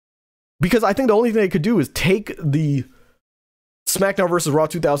 Because I think the only thing they could do is take the SmackDown vs. Raw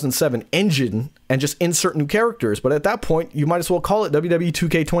 2007 engine and just insert new characters. But at that point, you might as well call it WWE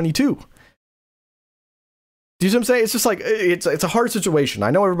 2K22. Do you see what I'm saying? It's just like, it's a hard situation.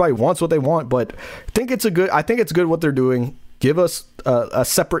 I know everybody wants what they want, but I think it's good what they're doing. Give us a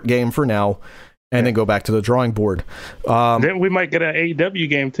separate game for now, and then go back to the drawing board. Then we might get an AEW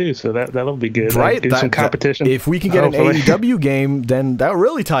game too, so that'll be good. Right, some competition. If we can get an AEW game, then that'll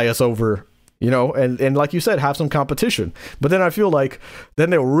really tie us over. You know, and like you said, have some competition. But then I feel like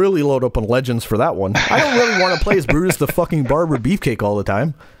then they'll really load up on Legends for that one. I don't really want to play as Brutus the fucking Barber Beefcake all the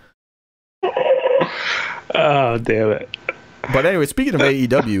time. Oh, damn it. But anyway, speaking of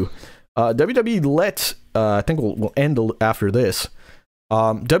AEW, WWE let, I think we'll end after this.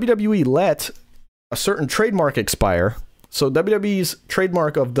 WWE let a certain trademark expire. So WWE's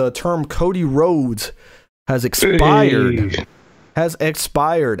trademark of the term Cody Rhodes has expired. Hey.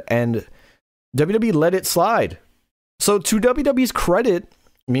 And WWE let it slide. So to WWE's credit,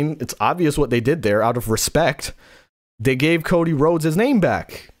 I mean, it's obvious what they did there out of respect. They gave Cody Rhodes his name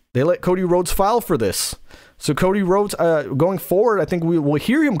back. They let Cody Rhodes file for this. So Cody Rhodes, going forward, I think we will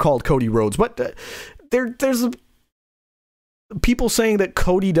hear him called Cody Rhodes. But there's people saying that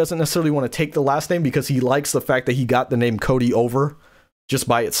Cody doesn't necessarily want to take the last name because he likes the fact that he got the name Cody over just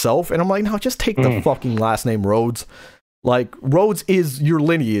by itself. And I'm like, no, just take the fucking last name Rhodes. Like, Rhodes is your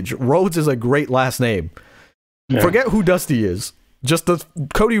lineage. Rhodes is a great last name. Yeah. Forget who Dusty is. Just the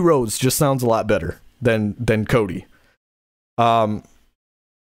Cody Rhodes just sounds a lot better than Cody.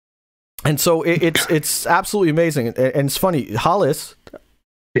 And so it's absolutely amazing. And it's funny, Hollis.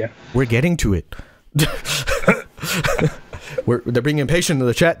 Yeah, we're getting to it. They're being impatient in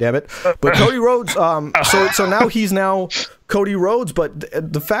the chat, damn it. But Cody Rhodes. So now he's Cody Rhodes. But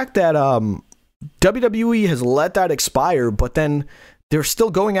the fact that WWE has let that expire, but then they're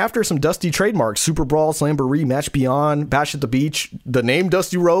still going after some Dusty trademarks: Super Brawl, Slamboree, Match Beyond, Bash at the Beach, the name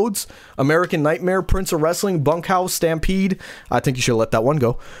Dusty Rhodes, American Nightmare, Prince of Wrestling, Bunkhouse, Stampede. I think you should let that one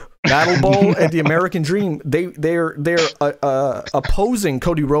go. Battle Bowl and the American Dream. They're opposing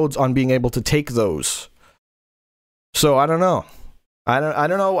Cody Rhodes on being able to take those. So I don't know. I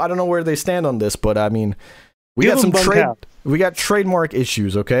don't know where they stand on this, but I mean, we got some trademark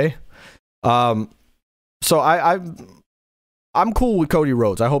issues, okay? So I'm cool with Cody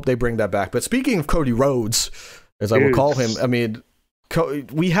Rhodes. I hope they bring that back. But speaking of Cody Rhodes, as I will call him, I mean,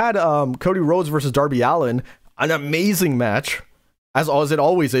 we had Cody Rhodes versus Darby Allin, an amazing match, as it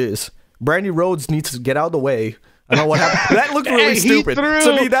always is. Brandy Rhodes needs to get out of the way. I don't know what happened. That looked really stupid.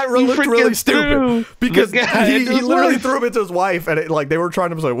 To me, that looked really stupid. Because he literally threw him into his wife, and they were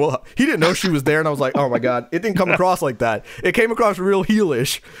trying to say, well, he didn't know she was there, and I was like, oh my God, it didn't come across like that. It came across real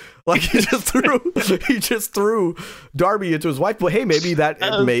heelish. Like he just threw Darby into his wife. But hey, maybe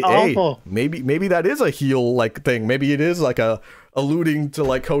maybe that is a heel like thing. Maybe it is like alluding to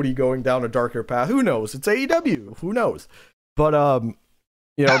like Cody going down a darker path. Who knows? It's AEW. Who knows? But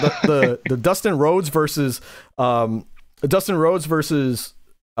you know, the Dustin Rhodes versus Lance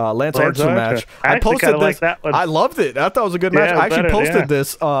Archer match. I posted this. That one. I loved it. I thought it was a good match. I actually posted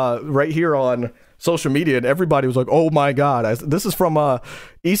this right here on social media, and everybody was like, "Oh my God!" This is from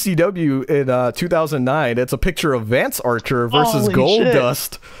ECW in 2009. It's a picture of Lance Archer versus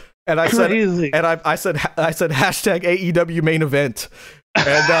Goldust, and I said, I said hashtag AEW main event,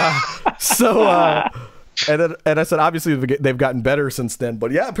 and and I said, obviously they've gotten better since then,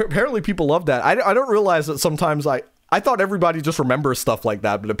 but yeah, apparently people love that. I don't realize that sometimes I thought everybody just remembers stuff like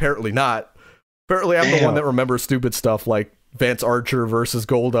that, but apparently not. Apparently I'm the one that remembers stupid stuff like Lance Archer versus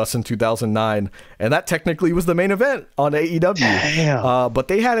Goldust in 2009, and that technically was the main event on AEW. But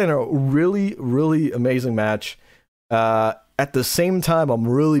they had a really, really amazing match. At the same time, I'm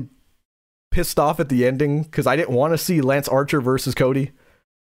really pissed off at the ending because I didn't want to see Lance Archer versus Cody.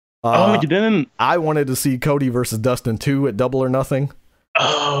 You didn't? I wanted to see Cody versus Dustin 2 at Double or Nothing.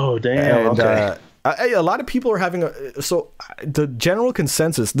 Oh, damn. And, okay. A lot of people are having the general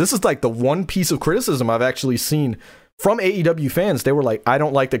consensus. This is like the one piece of criticism I've actually seen from AEW fans. They were like, I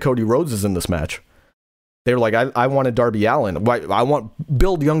don't like that Cody Rhodes is in this match. They were like, I wanted Darby Allin. I want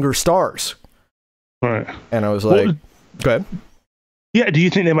build younger stars. Right. And I was like, go ahead. Yeah, do you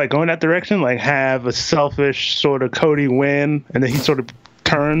think they might go in that direction? Like have a selfish sort of Cody win, and then he sort of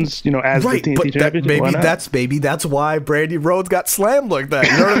turns, as the TNT championship? Maybe that's why Brandy Rhodes got slammed like that.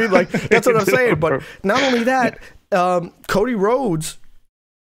 You know what I mean? Like that's what I'm saying. But not only that, Cody Rhodes.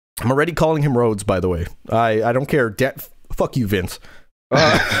 I'm already calling him Rhodes, by the way. I don't care. Fuck you, Vince.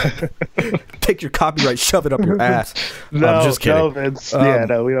 Take your copyright, shove it up your ass. No, I'm just kidding. No, Vince.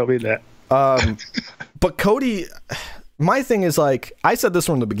 No, we don't mean that. But Cody, my thing is like, I said this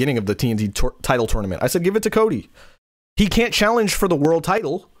from the beginning of the TNT title tournament. I said, give it to Cody. He can't challenge for the world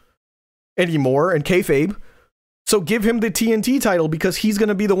title anymore in kayfabe. So give him the TNT title because he's going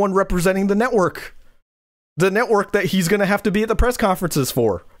to be the one representing the network. The network that he's going to have to be at the press conferences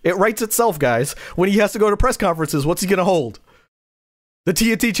for. It writes itself, guys. When he has to go to press conferences, what's he going to hold? The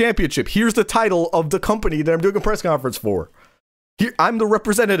TNT Championship. Here's the title of the company that I'm doing a press conference for. Here, I'm the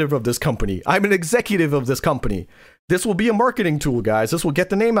representative of this company. I'm an executive of this company. This will be a marketing tool, guys. This will get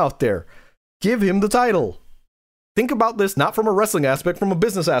the name out there. Give him the title. Think about this not from a wrestling aspect, from a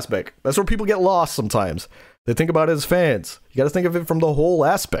business aspect. That's where people get lost sometimes. They think about it as fans. You got to think of it from the whole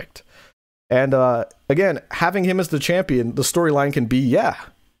aspect. And again, having him as the champion, the storyline can be, yeah,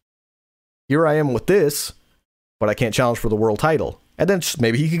 here I am with this, but I can't challenge for the world title. And then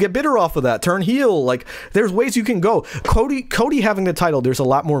maybe he could get bitter off of that, turn heel. Like, there's ways you can go. Cody having the title, there's a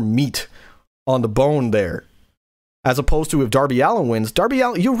lot more meat on the bone there. As opposed to if Darby Allin wins. Darby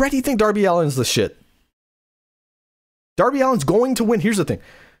Allin, you already think Darby Allin's the shit. Darby Allin's going to win. Here's the thing.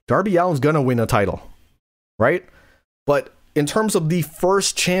 Darby Allin's going to win a title. Right? But in terms of the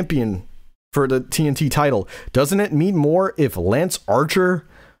first champion for the TNT title, doesn't it mean more if Lance Archer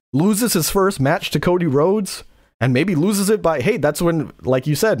loses his first match to Cody Rhodes? And maybe loses it by, hey, that's when, like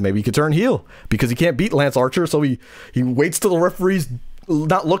you said, maybe he could turn heel because he can't beat Lance Archer. So he waits till the referee's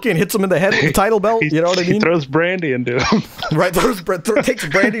not looking, hits him in the head with the title belt. You know what I mean? He throws Brandy into him. Right. Takes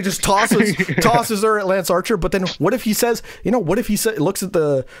Brandy, just tosses her at Lance Archer. But then what if he says, looks at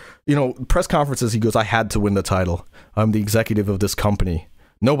the, press conferences. He goes, I had to win the title. I'm the executive of this company.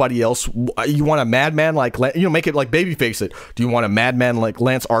 Nobody else. You want a madman like, make it like babyface it. Do you want a madman like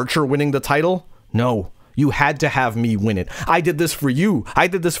Lance Archer winning the title? No. You had to have me win it. I did this for you. I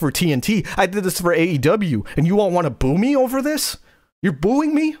did this for TNT. I did this for AEW. And you all want to boo me over this? You're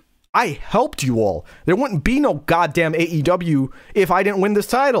booing me? I helped you all. There wouldn't be no goddamn AEW if I didn't win this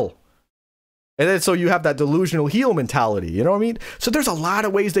title. And then so you have that delusional heel mentality. You know what I mean? So there's a lot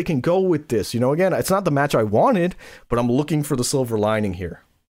of ways they can go with this. Again, it's not the match I wanted, but I'm looking for the silver lining here.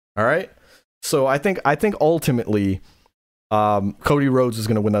 All right? So I think ultimately... Cody Rhodes is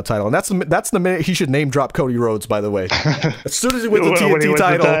going to win that title, and that's the minute he should name drop Cody Rhodes. By the way, as soon as he wins the TNT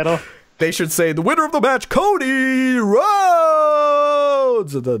title, they should say the winner of the match, Cody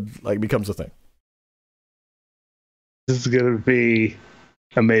Rhodes. And becomes a thing. This is going to be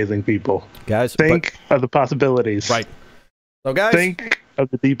amazing, people. Guys, think of the possibilities. Right. So, guys, think of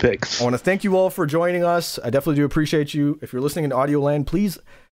the D-picks. I want to thank you all for joining us. I definitely do appreciate you. If you're listening in audio land, please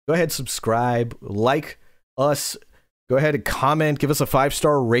go ahead, subscribe, like us. Go ahead and comment, give us a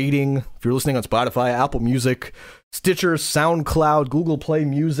 5-star rating. If you're listening on Spotify, Apple Music, Stitcher, SoundCloud, Google Play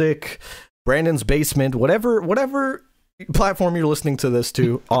Music, Brandon's Basement, whatever platform you're listening to this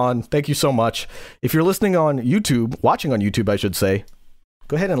to on, thank you so much. If you're listening on YouTube, watching on YouTube, I should say,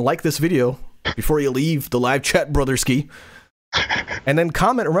 go ahead and like this video before you leave the live chat, Brotherski. And then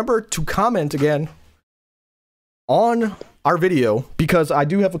comment. Remember to comment again on our video, because I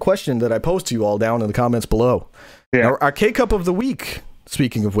do have a question that I posed to you all down in the comments below. Yeah. Our K-Cup of the week,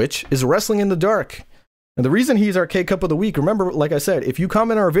 speaking of which, is Wrestling in the Dark. And the reason he's our K-Cup of the week, remember, like I said, if you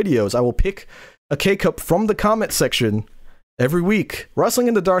comment on our videos, I will pick a K-Cup from the comment section every week. Wrestling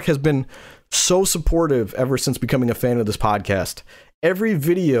in the Dark has been so supportive ever since becoming a fan of this podcast. Every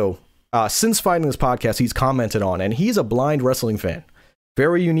video since finding this podcast, he's commented on, and he's a blind wrestling fan.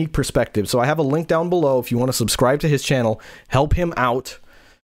 Very unique perspective. So I have a link down below if you want to subscribe to his channel, help him out.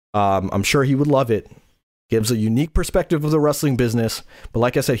 I'm sure he would love it. Gives a unique perspective of the wrestling business. But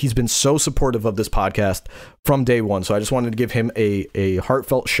like I said, he's been so supportive of this podcast from day one. So I just wanted to give him a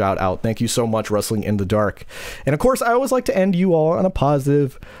heartfelt shout out. Thank you so much, Wrestling in the Dark. And of course, I always like to end you all on a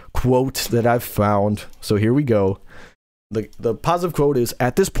positive quote that I've found. So here we go. The positive quote is,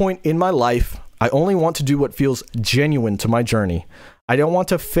 at this point in my life, I only want to do what feels genuine to my journey. I don't want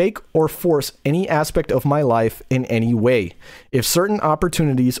to fake or force any aspect of my life in any way. If certain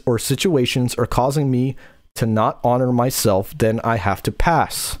opportunities or situations are causing me to not honor myself, then I have to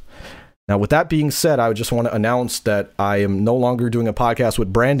pass. Now, with that being said, I just want to announce that I am no longer doing a podcast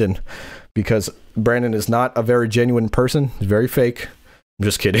with Brandon because Brandon is not a very genuine person. He's very fake. I'm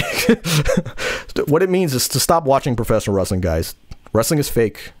just kidding. What it means is to stop watching professional wrestling, guys. Wrestling is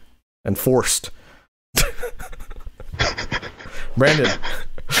fake and forced. Brandon.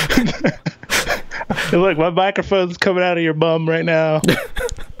 Hey, look, my microphone's coming out of your bum right now.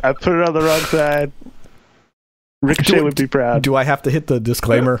 I put it on the wrong side. Ricochet would be proud. Do I have to hit the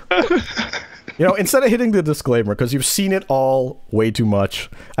disclaimer? You know, instead of hitting the disclaimer, because you've seen it all way too much,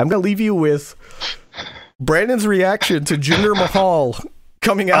 I'm going to leave you with Brandon's reaction to Jinder Mahal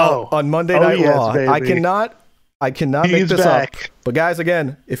coming out on Monday Night Raw. Baby. I cannot make this up. But guys,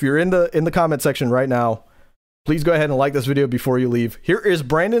 again, if you're in the comment section right now, please go ahead and like this video before you leave. Here is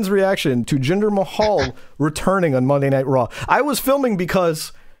Brandon's reaction to Jinder Mahal returning on Monday Night Raw. I was filming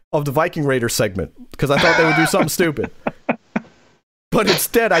because of the Viking Raider segment, because I thought they would do something stupid. But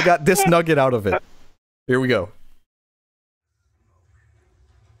instead, I got this nugget out of it. Here we go.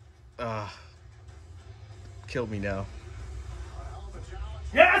 Kill me now.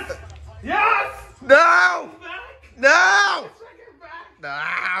 Yes! Yes! No! No!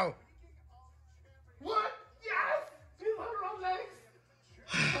 No! What? Yes! You love Rolex!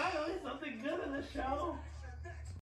 Finally something good in the show.